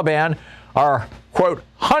Taliban are, quote,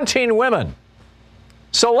 hunting women.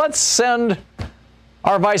 So let's send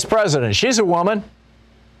our vice president. She's a woman.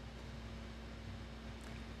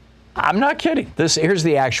 I'm not kidding. Here's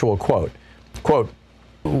the actual quote. Quote,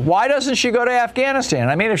 why doesn't she go to Afghanistan?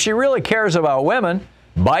 I mean, if she really cares about women,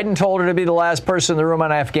 Biden told her to be the last person in the room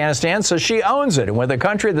on Afghanistan, so she owns it. And with a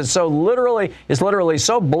country that's literally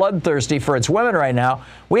so bloodthirsty for its women right now,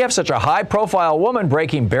 we have such a high-profile woman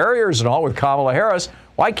breaking barriers and all with Kamala Harris.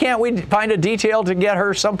 Why can't we find a detail to get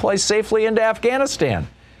her someplace safely into Afghanistan?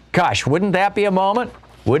 Gosh, wouldn't that be a moment?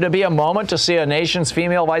 Wouldn't it be a moment to see a nation's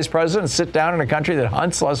female vice president sit down in a country that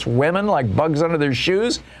hunts us women like bugs under their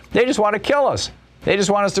shoes? They just want to kill us. They just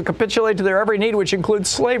want us to capitulate to their every need, which includes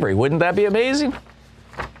slavery. Wouldn't that be amazing?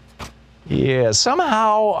 Yeah,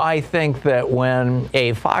 somehow I think that when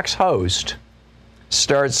a Fox host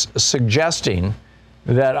starts suggesting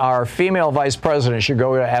that our female vice president should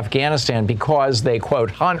go to Afghanistan because they,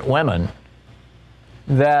 quote, hunt women,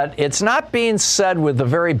 that it's not being said with the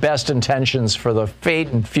very best intentions for the fate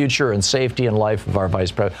and future and safety and life of our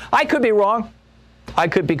vice president. I could be wrong. I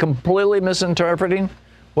could be completely misinterpreting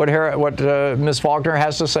what Ms. Faulkner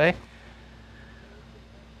has to say.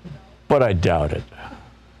 But I doubt it.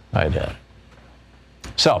 I doubt it.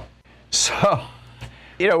 So,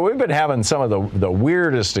 we've been having some of the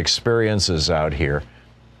weirdest experiences out here.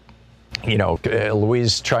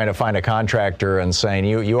 Louise trying to find a contractor and saying,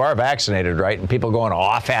 you are vaccinated, right? And people going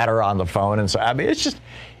off at her on the phone. And so, I mean,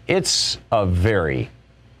 it's a very,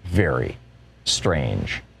 very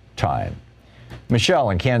strange time. Michelle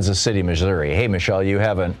in Kansas City, Missouri. Hey, Michelle, you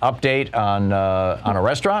have an update on a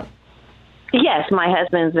restaurant? Yes, my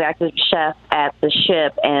husband's the active chef at the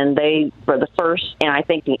Ship, and they were the first and I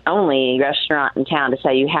think the only restaurant in town to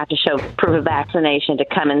say you have to show proof of vaccination to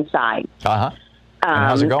come inside. Uh-huh. And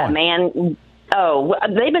how's it going?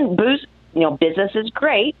 They've been business is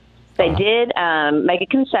great. They did make a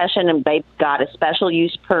concession, and they got a special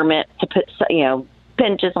use permit to put,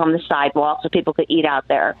 benches on the sidewalk so people could eat out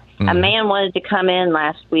there. Mm-hmm. A man wanted to come in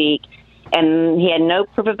last week, and he had no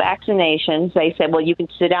proof of vaccination. So they said, well, you can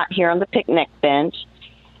sit out here on the picnic bench.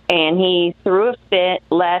 And he threw a fit,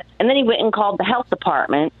 left, and then he went and called the health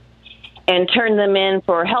department and turned them in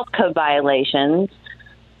for health code violations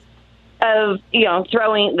of,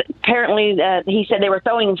 throwing, apparently he said they were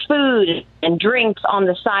throwing food and drinks on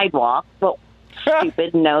the sidewalk. Well,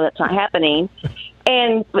 stupid, no, that's not happening.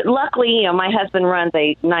 And luckily, my husband runs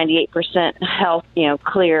a 98% health,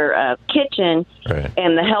 clear kitchen. Right.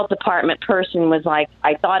 And the health department person was like,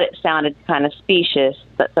 I thought it sounded kind of specious,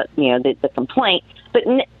 the complaint. But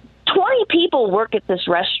 20 people work at this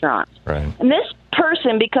restaurant. Right. And this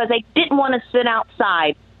person, because they didn't want to sit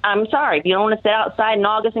outside, I'm sorry, if you don't want to sit outside in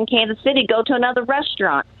August in Kansas City, go to another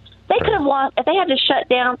restaurant. They could have lost, if they had to shut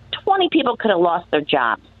down, 20 people could have lost their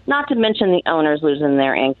jobs, not to mention the owners losing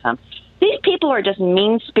their income. These people are just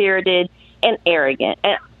mean-spirited and arrogant,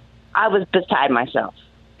 and I was beside myself.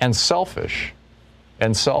 And selfish.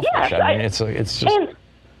 Yes, I mean, it's just...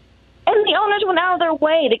 And the owners went out of their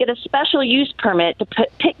way to get a special use permit to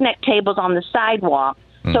put picnic tables on the sidewalk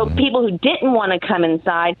so people who didn't want to come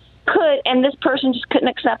inside could, and this person just couldn't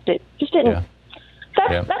accept it. Just didn't.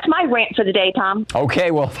 Yeah. That's my rant for the day, Tom.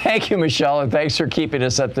 Okay, well, thank you, Michelle, and thanks for keeping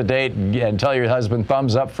us up to date. And tell your husband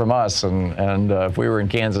thumbs up from us. And if we were in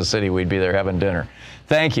Kansas City, we'd be there having dinner.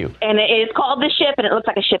 Thank you. And it is called The Ship, and it looks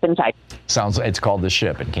like a ship inside. It's called The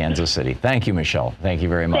Ship in Kansas City. Thank you, Michelle. Thank you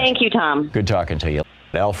very much. Thank you, Tom. Good talking to you.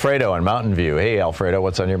 Alfredo in Mountain View. Hey, Alfredo,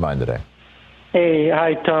 what's on your mind today? Hey,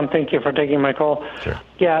 hi, Tom. Thank you for taking my call. Sure.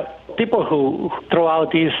 Yeah, people who throw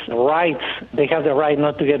out these rights, they have the right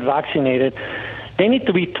not to get vaccinated. They need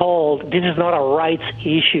to be told this is not a rights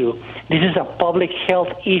issue. This is a public health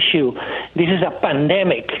issue. This is a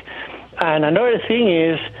pandemic. And another thing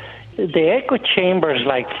is the echo chambers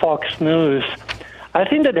like Fox News. I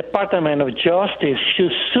think the Department of Justice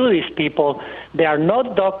should sue these people. They are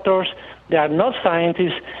not doctors. They are not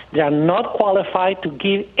scientists. They are not qualified to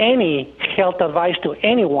give any health advice to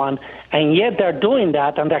anyone, and yet they're doing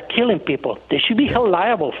that, and they're killing people. They should be held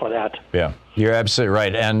liable for that. Yeah, you're absolutely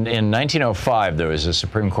right. And in 1905, there was a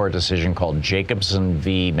Supreme Court decision called Jacobson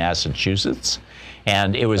v. Massachusetts,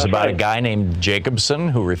 and it was about a guy named Jacobson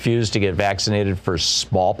who refused to get vaccinated for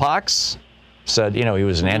smallpox, said, he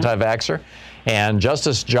was an anti-vaxxer. And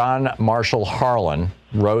Justice John Marshall Harlan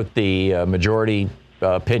wrote the majority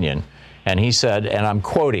opinion. And he said, and I'm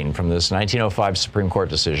quoting from this 1905 Supreme Court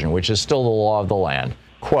decision, which is still the law of the land,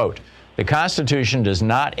 quote, "The Constitution does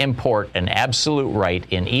not import an absolute right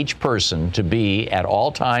in each person to be, at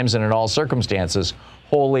all times and in all circumstances,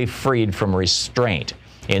 wholly freed from restraint.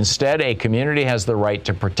 Instead, a community has the right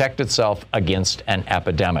to protect itself against an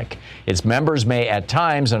epidemic. Its members may at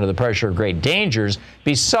times, under the pressure of great dangers,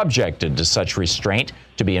 be subjected to such restraint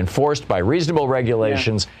to be enforced by reasonable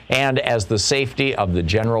regulations and as the safety of the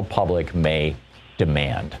general public may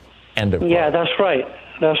demand." End of quote. Yeah, that's right.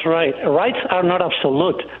 That's right. Rights are not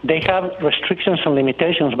absolute. They have restrictions and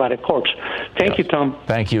limitations by the courts. Thank you, Tom.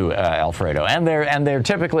 Thank you, Alfredo. And they're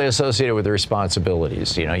typically associated with the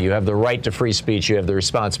responsibilities. You have the right to free speech. You have the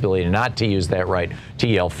responsibility not to use that right to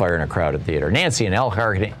yell fire in a crowded theater. Nancy in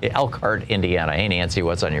Elkhart, Indiana. Hey, Nancy,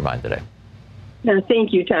 what's on your mind today?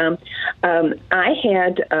 Thank you, Tom. I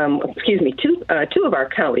had, two of our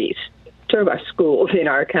counties, two of our schools in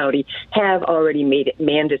our county have already made it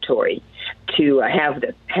mandatory to have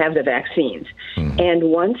the vaccines. And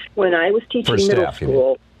once, when I was teaching middle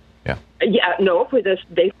school,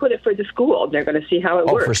 they put it for the school. They're going to see how it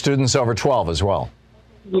works. Oh, for students over 12 as well.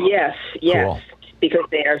 Yes, Cool. because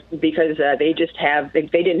they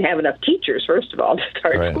didn't have enough teachers, first of all, to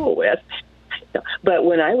start school with. But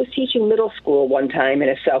when I was teaching middle school one time in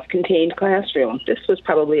a self-contained classroom, this was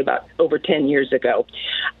probably about over 10 years ago,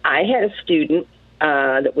 I had a student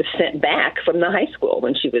that was sent back from the high school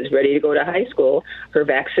when she was ready to go to high school. The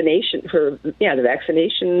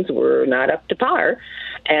vaccinations were not up to par,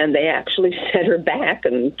 and they actually sent her back,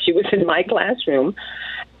 and she was in my classroom,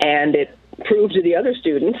 and it proved to the other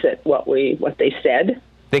students that what they said.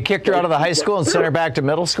 They kicked her out of the high school and sent her back to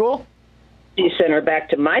middle school? She sent her back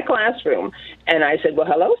to my classroom, and I said, "Well,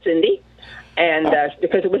 hello, Cindy," and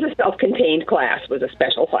because it was a self-contained class, it was a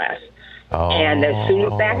special class. And as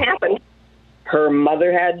soon as that happened, her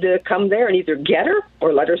mother had to come there and either get her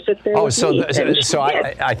or let her sit there with me. So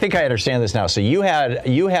I think I understand this now. So you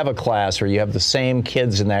have a class where you have the same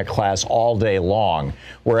kids in that class all day long,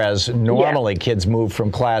 whereas normally kids move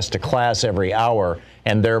from class to class every hour,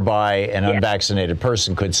 and thereby an unvaccinated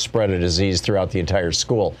person could spread a disease throughout the entire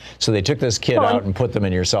school. So they took this kid out and put them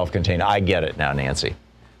in your self-contained. I get it now, Nancy. I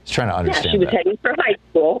was trying to understand she was that. heading for high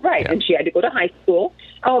school, right, and she had to go to high school.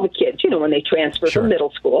 All the kids, when they transfer from middle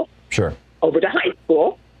school. Sure. Over to high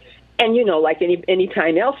school. And, like any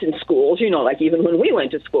time else in schools, like even when we went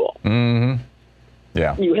to school. Mm-hmm.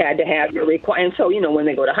 Yeah. You had to have your requirement. So, when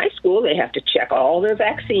they go to high school, they have to check all their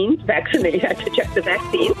vaccines. They had to check the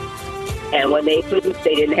vaccines. And when they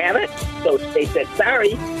didn't have it, so they said,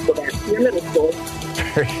 sorry, go back to your middle school.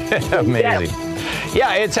 Amazing. Yeah,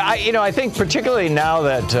 I think particularly now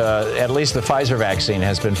that at least the Pfizer vaccine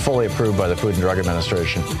has been fully approved by the Food and Drug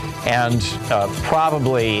Administration, and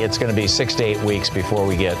probably it's going to be 6 to 8 weeks before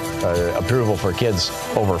we get approval for kids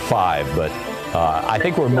over 5. But I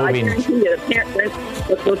think we're moving. I guarantee you,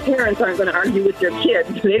 the parents aren't going to argue with their kids.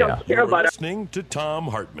 They don't care about it. Listening to Thom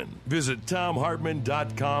Hartmann. Visit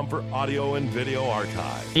ThomHartmann.com for audio and video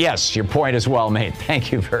archive. Yes, your point is well made.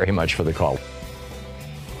 Thank you very much for the call.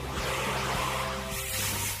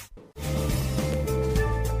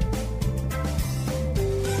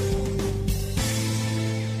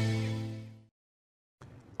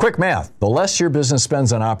 Quick math. The less your business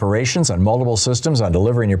spends on operations, on multiple systems, on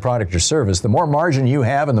delivering your product or service, the more margin you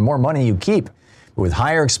have and the more money you keep. But with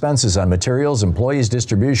higher expenses on materials, employees,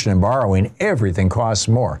 distribution, and borrowing, everything costs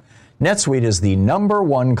more. NetSuite is the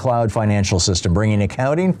 #1 cloud financial system, bringing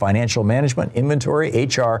accounting, financial management, inventory,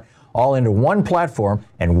 HR, all into one platform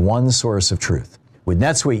and one source of truth. With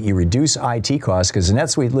NetSuite, you reduce IT costs because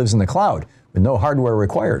NetSuite lives in the cloud with no hardware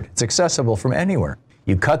required. It's accessible from anywhere.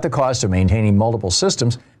 You cut the cost of maintaining multiple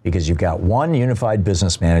systems because you've got one unified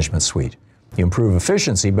business management suite. You improve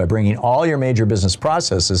efficiency by bringing all your major business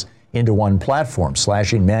processes into one platform,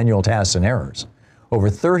 slashing manual tasks and errors. Over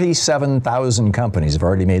 37,000 companies have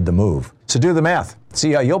already made the move. So do the math.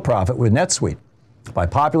 See how you'll profit with NetSuite. By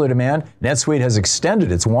popular demand, NetSuite has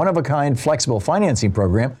extended its one-of-a-kind flexible financing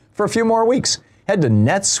program for a few more weeks. Head to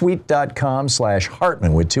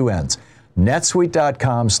netsuite.com/Hartmann with 2 N's.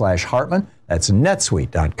 netsuite.com/Hartmann. That's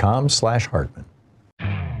netsuite.com/Hartmann.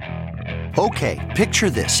 Okay, picture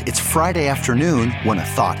this. It's Friday afternoon when a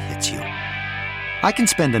thought hits you. I can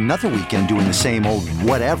spend another weekend doing the same old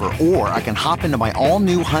whatever, or I can hop into my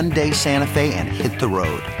all-new Hyundai Santa Fe and hit the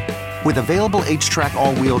road. With available H-Track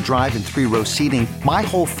all-wheel drive and 3-row seating, my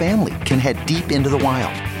whole family can head deep into the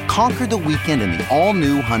wild. Conquer the weekend in the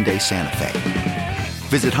all-new Hyundai Santa Fe.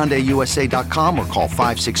 Visit HyundaiUSA.com or call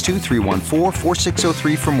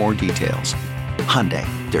 562-314-4603 for more details. Hyundai,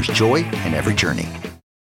 there's joy in every journey.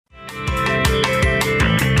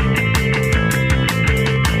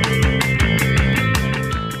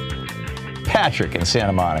 Patrick in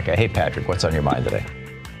Santa Monica. Hey, Patrick, what's on your mind today?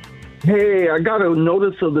 Hey, I got a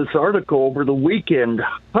notice of this article over the weekend.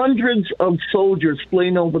 Hundreds of soldiers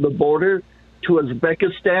fleeing over the border to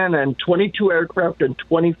Uzbekistan, and 22 aircraft and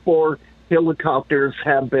 24 helicopters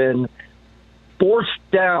have been forced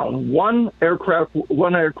down. One aircraft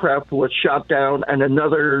was shot down, and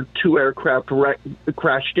another 2 aircraft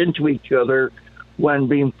crashed into each other when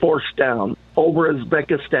being forced down over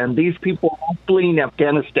Uzbekistan. These people are fleeing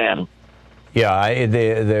Afghanistan. Yeah,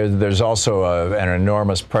 there's also an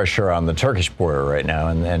enormous pressure on the Turkish border right now,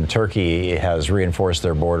 and Turkey has reinforced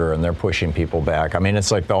their border, and they're pushing people back. I mean,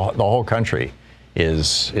 it's like the whole country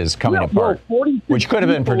is coming apart, which could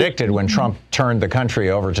have been predicted when Trump turned the country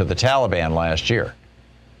over to the Taliban last year.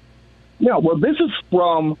 Yeah, well, this is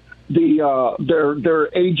from their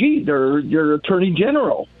AG, their Attorney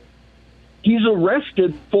General. He's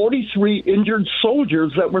arrested 43 injured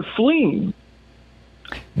soldiers that were fleeing.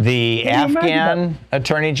 The Afghan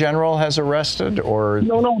Attorney General has arrested, or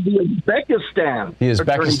no, the Uzbekistan. The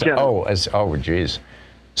Uzbekistan. Oh, geez.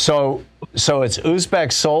 So it's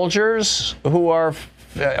Uzbek soldiers who are,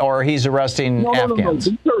 or he's arresting Afghans. No.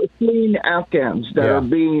 These are fleeing Afghans that are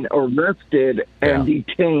being arrested and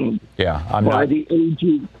detained by the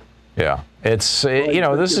AG. Yeah, it's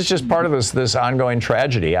this is just part of this ongoing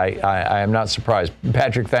tragedy. I am not surprised.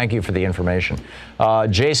 Patrick, thank you for the information.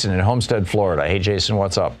 Jason in Homestead, Florida. Hey, Jason,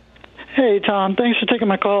 what's up? Hey, Tom. Thanks for taking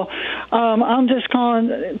my call. I'm just calling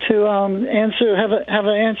to have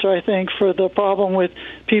an answer, I think, for the problem with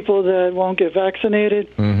people that won't get vaccinated.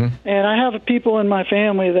 Mm-hmm. And I have people in my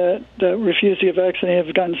family that refuse to get vaccinated,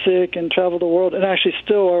 have gotten sick and traveled the world, and actually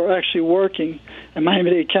still are actually working in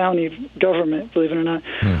Miami-Dade County government, believe it or not.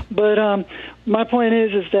 But my point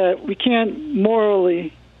is that we can't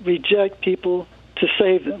morally reject people to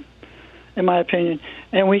save them, in my opinion.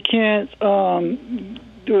 And we can't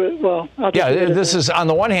do it well. This is, on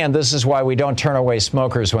the one hand, this is why we don't turn away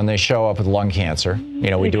smokers when they show up with lung cancer.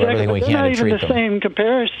 We do everything we can to treat them. Not even the same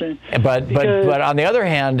comparison. But on the other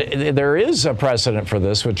hand, there is a precedent for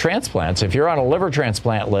this with transplants. If you're on a liver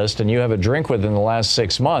transplant list and you have a drink within the last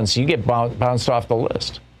 6 months, you get bounced off the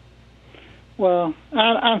list. Well,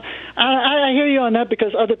 I hear you on that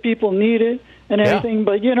because other people need it and everything,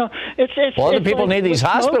 but it's other people need these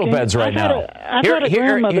hospital beds right now.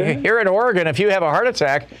 Here in Oregon, if you have a heart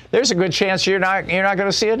attack, there's a good chance you're not going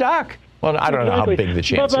to see a doc. Well, I don't know how big the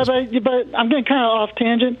chance is. But I'm getting kind of off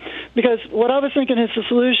tangent because what I was thinking is the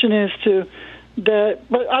solution is to that.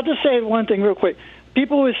 But I'll just say one thing real quick.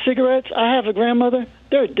 People with cigarettes, I have a grandmother,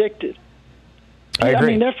 they're addicted. I agree.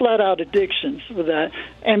 I mean, they're flat out addictions with that.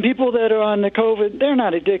 And people that are on the COVID, they're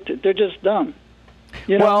not addicted. They're just dumb.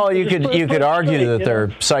 You know, well, you could argue that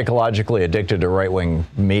they're psychologically addicted to right-wing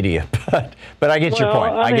media, but I get your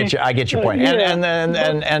point. I get your point.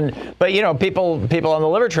 Yeah. But you know, people on the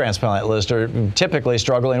liver transplant list are typically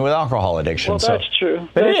struggling with alcohol addiction. Well, that's true.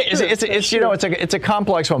 But It's a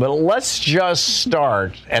complex one. But let's just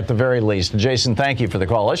start at the very least. Jason, thank you for the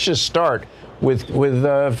call. Let's just start with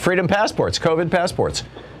freedom passports, COVID passports.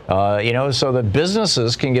 So that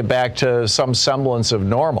businesses can get back to some semblance of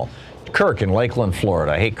normal. Kirk in Lakeland,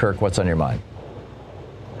 Florida. Hey, Kirk, what's on your mind?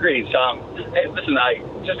 Greetings, Tom. Hey, listen,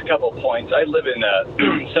 just a couple of points. I live in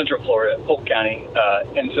Central Florida, Polk County,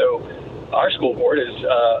 and so our school board is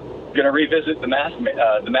going to revisit the mask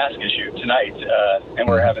issue tonight, and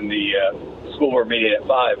we're having the school board meeting at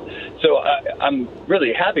 5. So I'm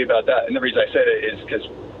really happy about that, and the reason I said it is because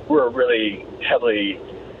we're a really heavily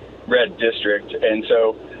red district, and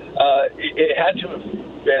so it had to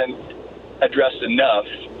have been addressed enough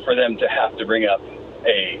for them to have to bring up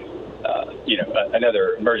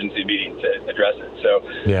another emergency meeting to address it. So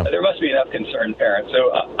there must be enough concerned parents.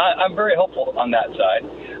 So I'm very hopeful on that side.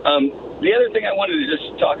 The other thing I wanted to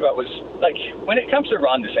just talk about was, like, when it comes to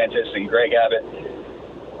Ron DeSantis and Greg Abbott,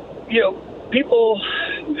 people,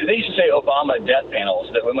 they used to say Obama death panels,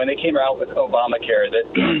 that when they came out with Obamacare, that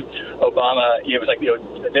Obama, it was like,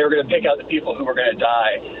 they were going to pick out the people who were going to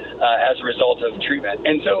die as a result of treatment.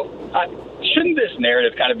 And so shouldn't this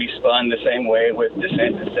narrative kind of be spun the same way with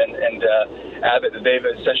DeSantis and Abbott, that they've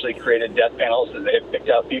essentially created death panels, that they've picked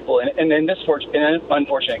out people, and in this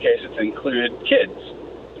unfortunate case, it's included kids.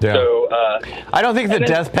 Yeah. So, I don't think the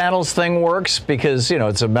death panels thing works because,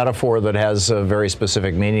 it's a metaphor that has a very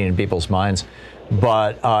specific meaning in people's minds.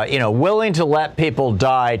 But, willing to let people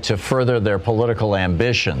die to further their political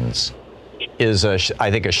ambitions is, I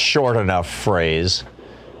think, a short enough phrase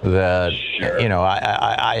that,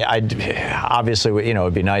 obviously,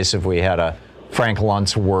 it'd be nice if we had a Frank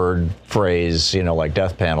Luntz word phrase, like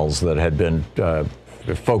death panels that had been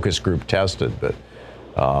focus group tested. But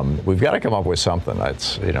we've got to come up with something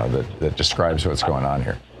that's, that describes what's going on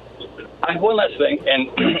here. I have one last thing,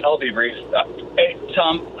 and I'll be brief. Hey,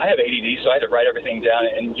 Tom, I have ADD, so I had to write everything down,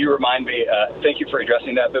 and you remind me. Thank you for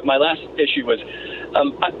addressing that. But my last issue was,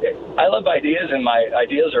 I love ideas, and my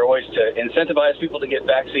ideas are always to incentivize people to get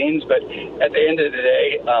vaccines. But at the end of the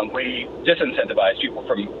day, we disincentivize people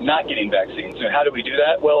from not getting vaccines. So how do we do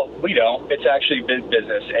that? Well, we don't. It's actually big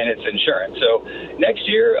business, and it's insurance. So next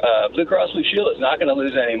year, Blue Cross Blue Shield is not going to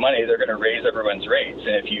lose any money. They're going to raise everyone's rates,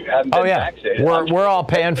 and if you haven't been vaccinated, we're all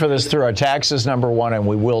paying for this through our taxes, number one, and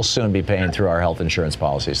we will soon be paying through our health insurance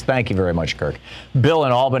policies. Thank you very much, Kirk. Bill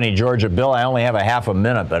in Albany, Georgia. Bill, I only have a half a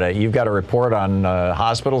minute, but you've got a report on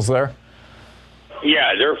hospitals there?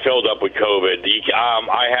 Yeah, they're filled up with COVID.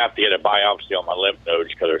 I have to get a biopsy on my lymph nodes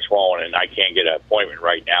because they're swollen, and I can't get an appointment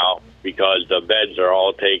right now because the beds are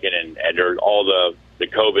all taken, and all the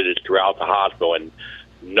COVID is throughout the hospital, and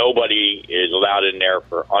nobody is allowed in there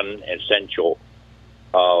for unessential,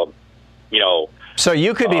 So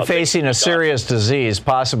you could be facing a serious disease,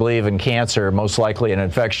 possibly even cancer, most likely an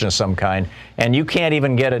infection of some kind, and you can't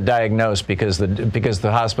even get it diagnosed because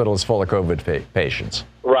the hospital is full of COVID patients.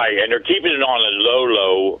 Right, and they're keeping it on a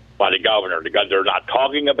low by the governor. They're not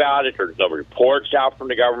talking about it. There's no reports out from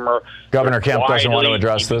the governor. Governor Kemp doesn't want to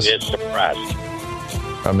address this. It's suppressed.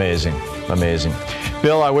 Amazing.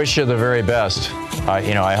 Bill, I wish you the very best.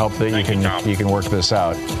 I hope that you can work this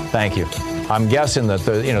out. Thank you. I'm guessing that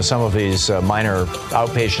some of these minor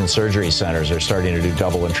outpatient surgery centers are starting to do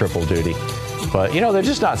double and triple duty, but they're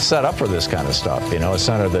just not set up for this kind of stuff. A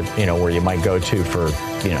center that where you might go to for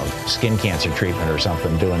skin cancer treatment or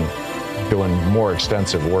something, doing more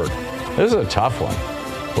extensive work. This is a tough one.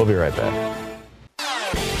 We'll be right back.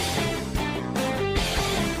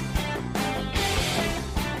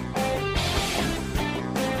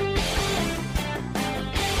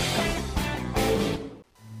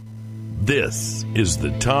 This is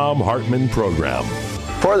the Thom Hartmann Program.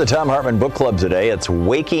 For the Thom Hartmann Book Club today, it's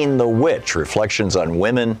Waking the Witch, Reflections on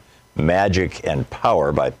Women, Magic, and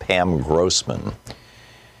Power by Pam Grossman.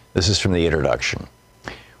 This is from the introduction.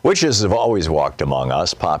 Witches have always walked among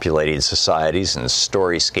us, populating societies and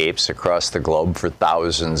storyscapes across the globe for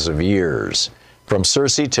thousands of years. From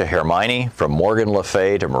Circe to Hermione, from Morgan Le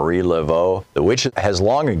Fay to Marie Laveau, the witch has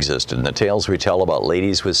long existed in the tales we tell about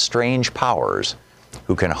ladies with strange powers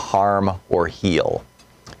who can harm or heal.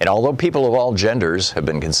 And although people of all genders have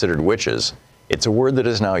been considered witches, it's a word that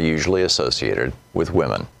is now usually associated with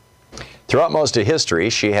women. Throughout most of history,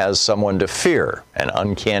 she has someone to fear, an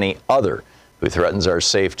uncanny other who threatens our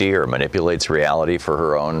safety or manipulates reality for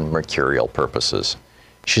her own mercurial purposes.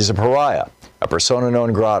 She's a pariah, a persona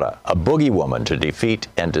non grata, a boogie woman to defeat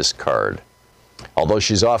and discard. Although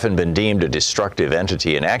she's often been deemed a destructive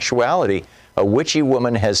entity, in actuality, a witchy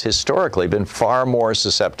woman has historically been far more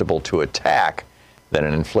susceptible to attack than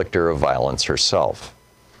an inflictor of violence herself.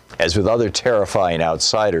 As with other terrifying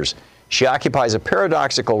outsiders, she occupies a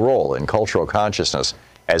paradoxical role in cultural consciousness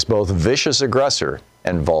as both vicious aggressor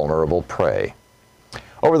and vulnerable prey.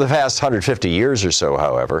 Over the past 150 years or so,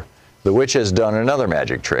 however, the witch has done another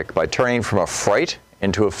magic trick by turning from a fright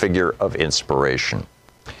into a figure of inspiration.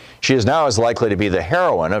 She is now as likely to be the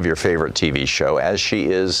heroine of your favorite TV show as she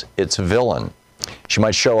is its villain. She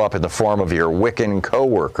might show up in the form of your Wiccan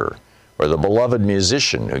co-worker, or the beloved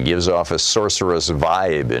musician who gives off a sorceress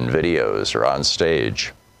vibe in videos or on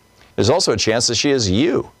stage. There's also a chance that she is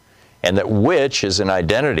you, and that witch is an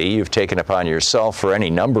identity you've taken upon yourself for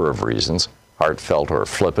any number of reasons, heartfelt or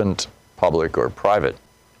flippant, public or private.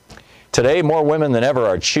 Today, more women than ever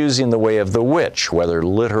are choosing the way of the witch, whether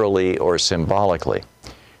literally or symbolically.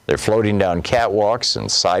 They're floating down catwalks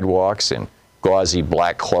and sidewalks in gauzy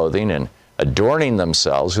black clothing and adorning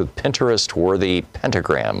themselves with Pinterest-worthy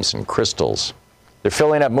pentagrams and crystals. They're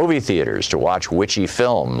filling up movie theaters to watch witchy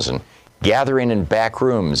films and gathering in back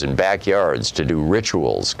rooms and backyards to do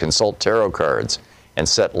rituals, consult tarot cards, and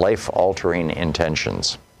set life-altering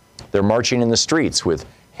intentions. They're marching in the streets with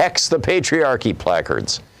Hex the Patriarchy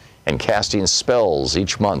placards and casting spells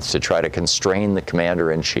each month to try to constrain the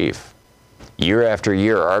commander-in-chief. Year after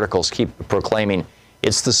year, articles keep proclaiming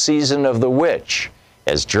it's the season of the witch,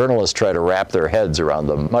 as journalists try to wrap their heads around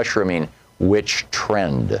the mushrooming witch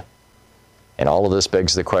trend. And all of this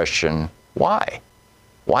begs the question, why?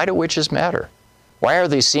 Why do witches matter? Why are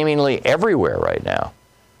they seemingly everywhere right now?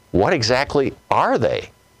 What exactly are they?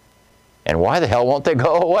 And why the hell won't they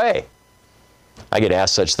go away? I get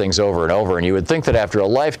asked such things over and over, and you would think that after a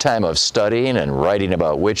lifetime of studying and writing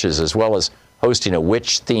about witches, as well as hosting a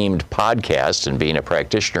witch-themed podcast and being a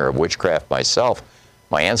practitioner of witchcraft myself,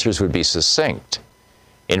 my answers would be succinct.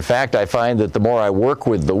 In fact, I find that the more I work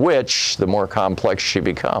with the witch, the more complex she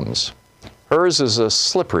becomes. Hers is a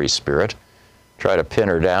slippery spirit. Try to pin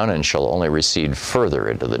her down and she'll only recede further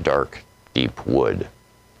into the dark, deep wood.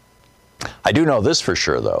 I do know this for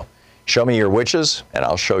sure, though. Show me your witches, and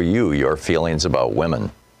I'll show you your feelings about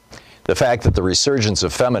women. The fact that the resurgence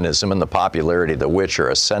of feminism and the popularity of the witch are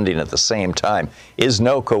ascending at the same time is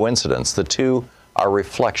no coincidence. The two are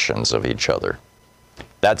reflections of each other.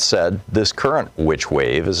 That said, this current witch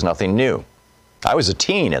wave is nothing new. I was a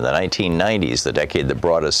teen in the 1990s, the decade that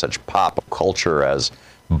brought us such pop culture as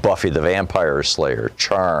Buffy the Vampire Slayer,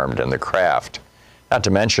 Charmed, and The Craft. Not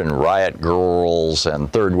to mention Riot Girls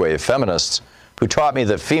and third-wave feminists who taught me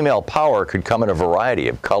that female power could come in a variety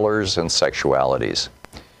of colors and sexualities.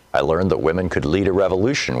 I learned that women could lead a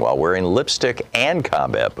revolution while wearing lipstick and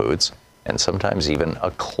combat boots, and sometimes even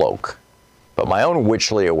a cloak. But my own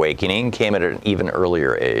witchly awakening came at an even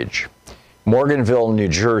earlier age. Morganville, New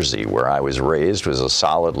Jersey, where I was raised, was a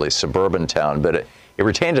solidly suburban town, but it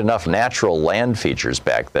retained enough natural land features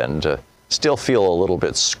back then to still feel a little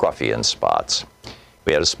bit scruffy in spots.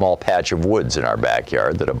 We had a small patch of woods in our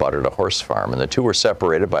backyard that abutted a horse farm, and the two were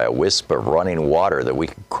separated by a wisp of running water that we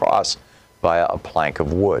could cross via a plank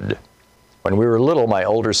of wood. When we were little, my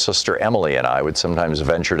older sister Emily and I would sometimes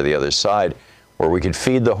venture to the other side where we could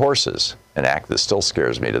feed the horses, an act that still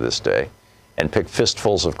scares me to this day, and pick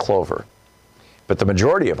fistfuls of clover. But the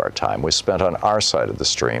majority of our time was spent on our side of the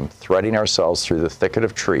stream, threading ourselves through the thicket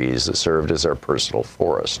of trees that served as our personal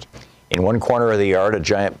forest. In one corner of the yard, a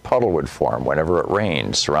giant puddle would form whenever it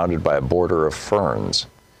rained, surrounded by a border of ferns.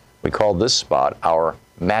 We called this spot our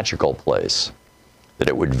magical place. That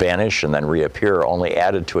it would vanish and then reappear only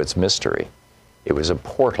added to its mystery. It was a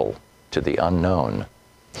portal to the unknown.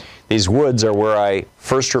 These woods are where I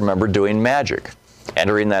first remember doing magic,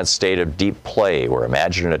 entering that state of deep play where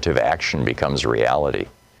imaginative action becomes reality.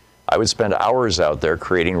 I would spend hours out there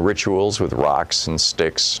creating rituals with rocks and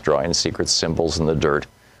sticks, drawing secret symbols in the dirt,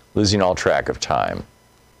 losing all track of time.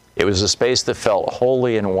 It was a space that felt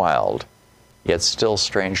holy and wild, yet still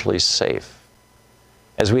strangely safe.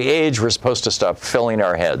 As we age, we're supposed to stop filling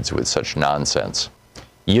our heads with such nonsense.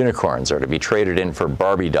 Unicorns are to be traded in for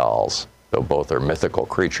Barbie dolls, though both are mythical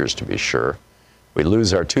creatures to be sure. We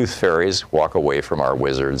lose our tooth fairies, walk away from our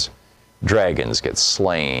wizards. Dragons get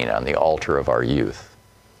slain on the altar of our youth.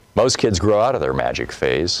 Most kids grow out of their magic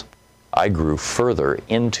phase. I grew further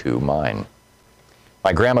into mine.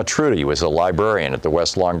 My grandma Trudy was a librarian at the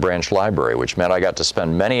West Long Branch Library, which meant I got to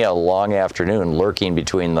spend many a long afternoon lurking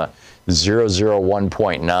between the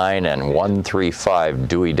 001.9 and 135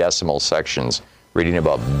 Dewey Decimal sections, reading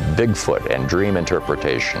about Bigfoot and dream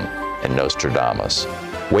interpretation and Nostradamus.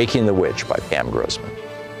 Waking the Witch by Pam Grossman.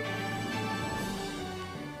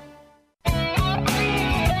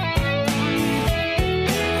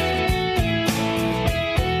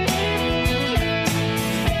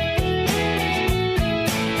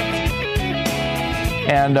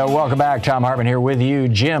 And welcome back. Tom Hartman here with you.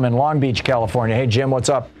 Jim in Long Beach, California. Hey, Jim, what's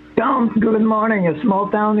up? Tom, good morning. A small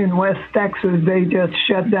town in West Texas, they just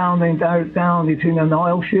shut down the entire town. It's in an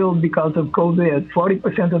oil field because of COVID.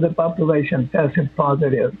 40% of the population tested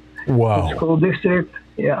positive. Wow. The school district,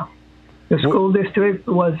 yeah. The school district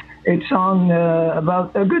it's on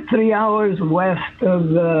about a good 3 hours west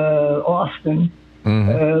of Austin,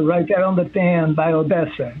 right there on the 10 by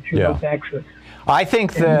Odessa, Texas. I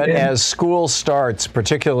think that as school starts,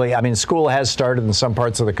 particularly, I mean, school has started in some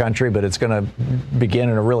parts of the country, but it's going to begin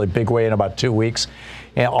in a really big way in about 2 weeks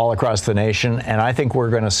all across the nation. And I think we're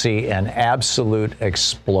going to see an absolute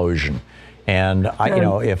explosion. And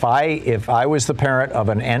if I was the parent of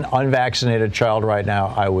an unvaccinated child right now,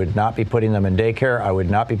 I would not be putting them in daycare. I would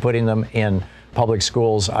not be putting them in public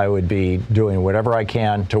schools. I would be doing whatever I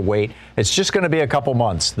can to wait. It's just going to be a couple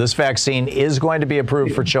months. This vaccine is going to be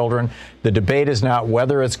approved for children. The debate is not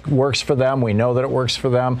whether it works for them. We know that it works for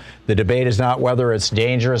them. The debate is not whether it's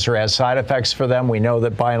dangerous or has side effects for them. We know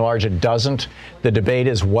that by and large it doesn't. The debate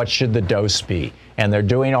is what should the dose be? And they're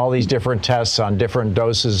doing all these different tests on different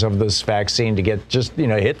doses of this vaccine to get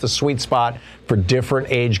hit the sweet spot for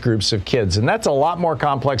different age groups of kids. And that's a lot more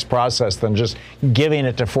complex process than just giving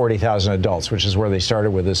it to 40,000 adults, which is where they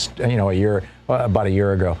started with this, about a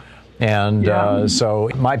year ago. And so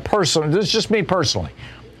this is just me personally.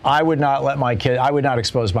 I would not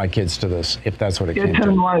expose my kids to this if that's what it came to. It's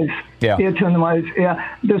unwise. Yeah.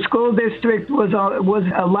 The school district was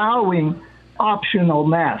allowing optional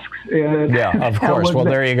masks. Of course. Well,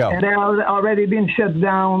 there you go. They have already been shut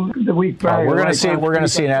down the week prior. We're going to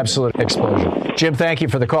see an absolute explosion. Jim, thank you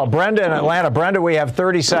for the call. Brenda in Atlanta. Brenda, we have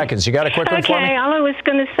 30 seconds. You got a quick one for me? Okay. All I was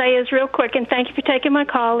going to say is real quick, and thank you for taking my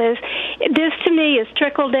call, is this to me is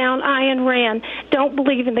trickle-down Ayn Rand. Don't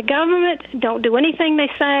believe in the government. Don't do anything they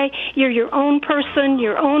say. You're your own person,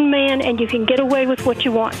 your own man, and you can get away with what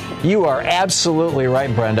you want. You are absolutely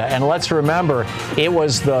right, Brenda. And let's remember, it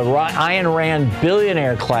was the Ayn Rand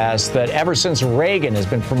billionaire class that ever since Reagan has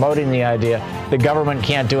been promoting the idea the government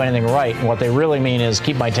can't do anything right. And what they really mean is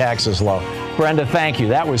keep my taxes low. Brenda, thank you.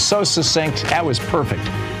 That was so succinct. That was perfect.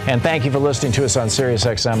 And thank you for listening to us on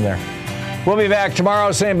SiriusXM there. We'll be back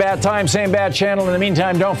tomorrow, same bad time, same bad channel. In the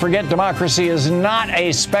meantime, don't forget, democracy is not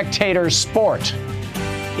a spectator sport.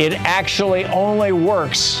 It actually only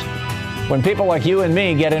works when people like you and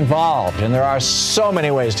me get involved. And there are so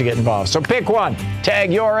many ways to get involved. So pick one.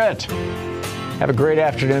 Tag you're it. Have a great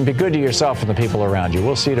afternoon. Be good to yourself and the people around you.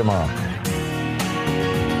 We'll see you tomorrow.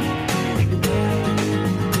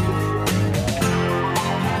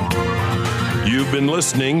 You've been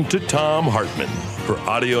listening to Thom Hartmann. For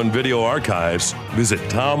audio and video archives, visit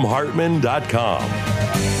thomhartmann.com.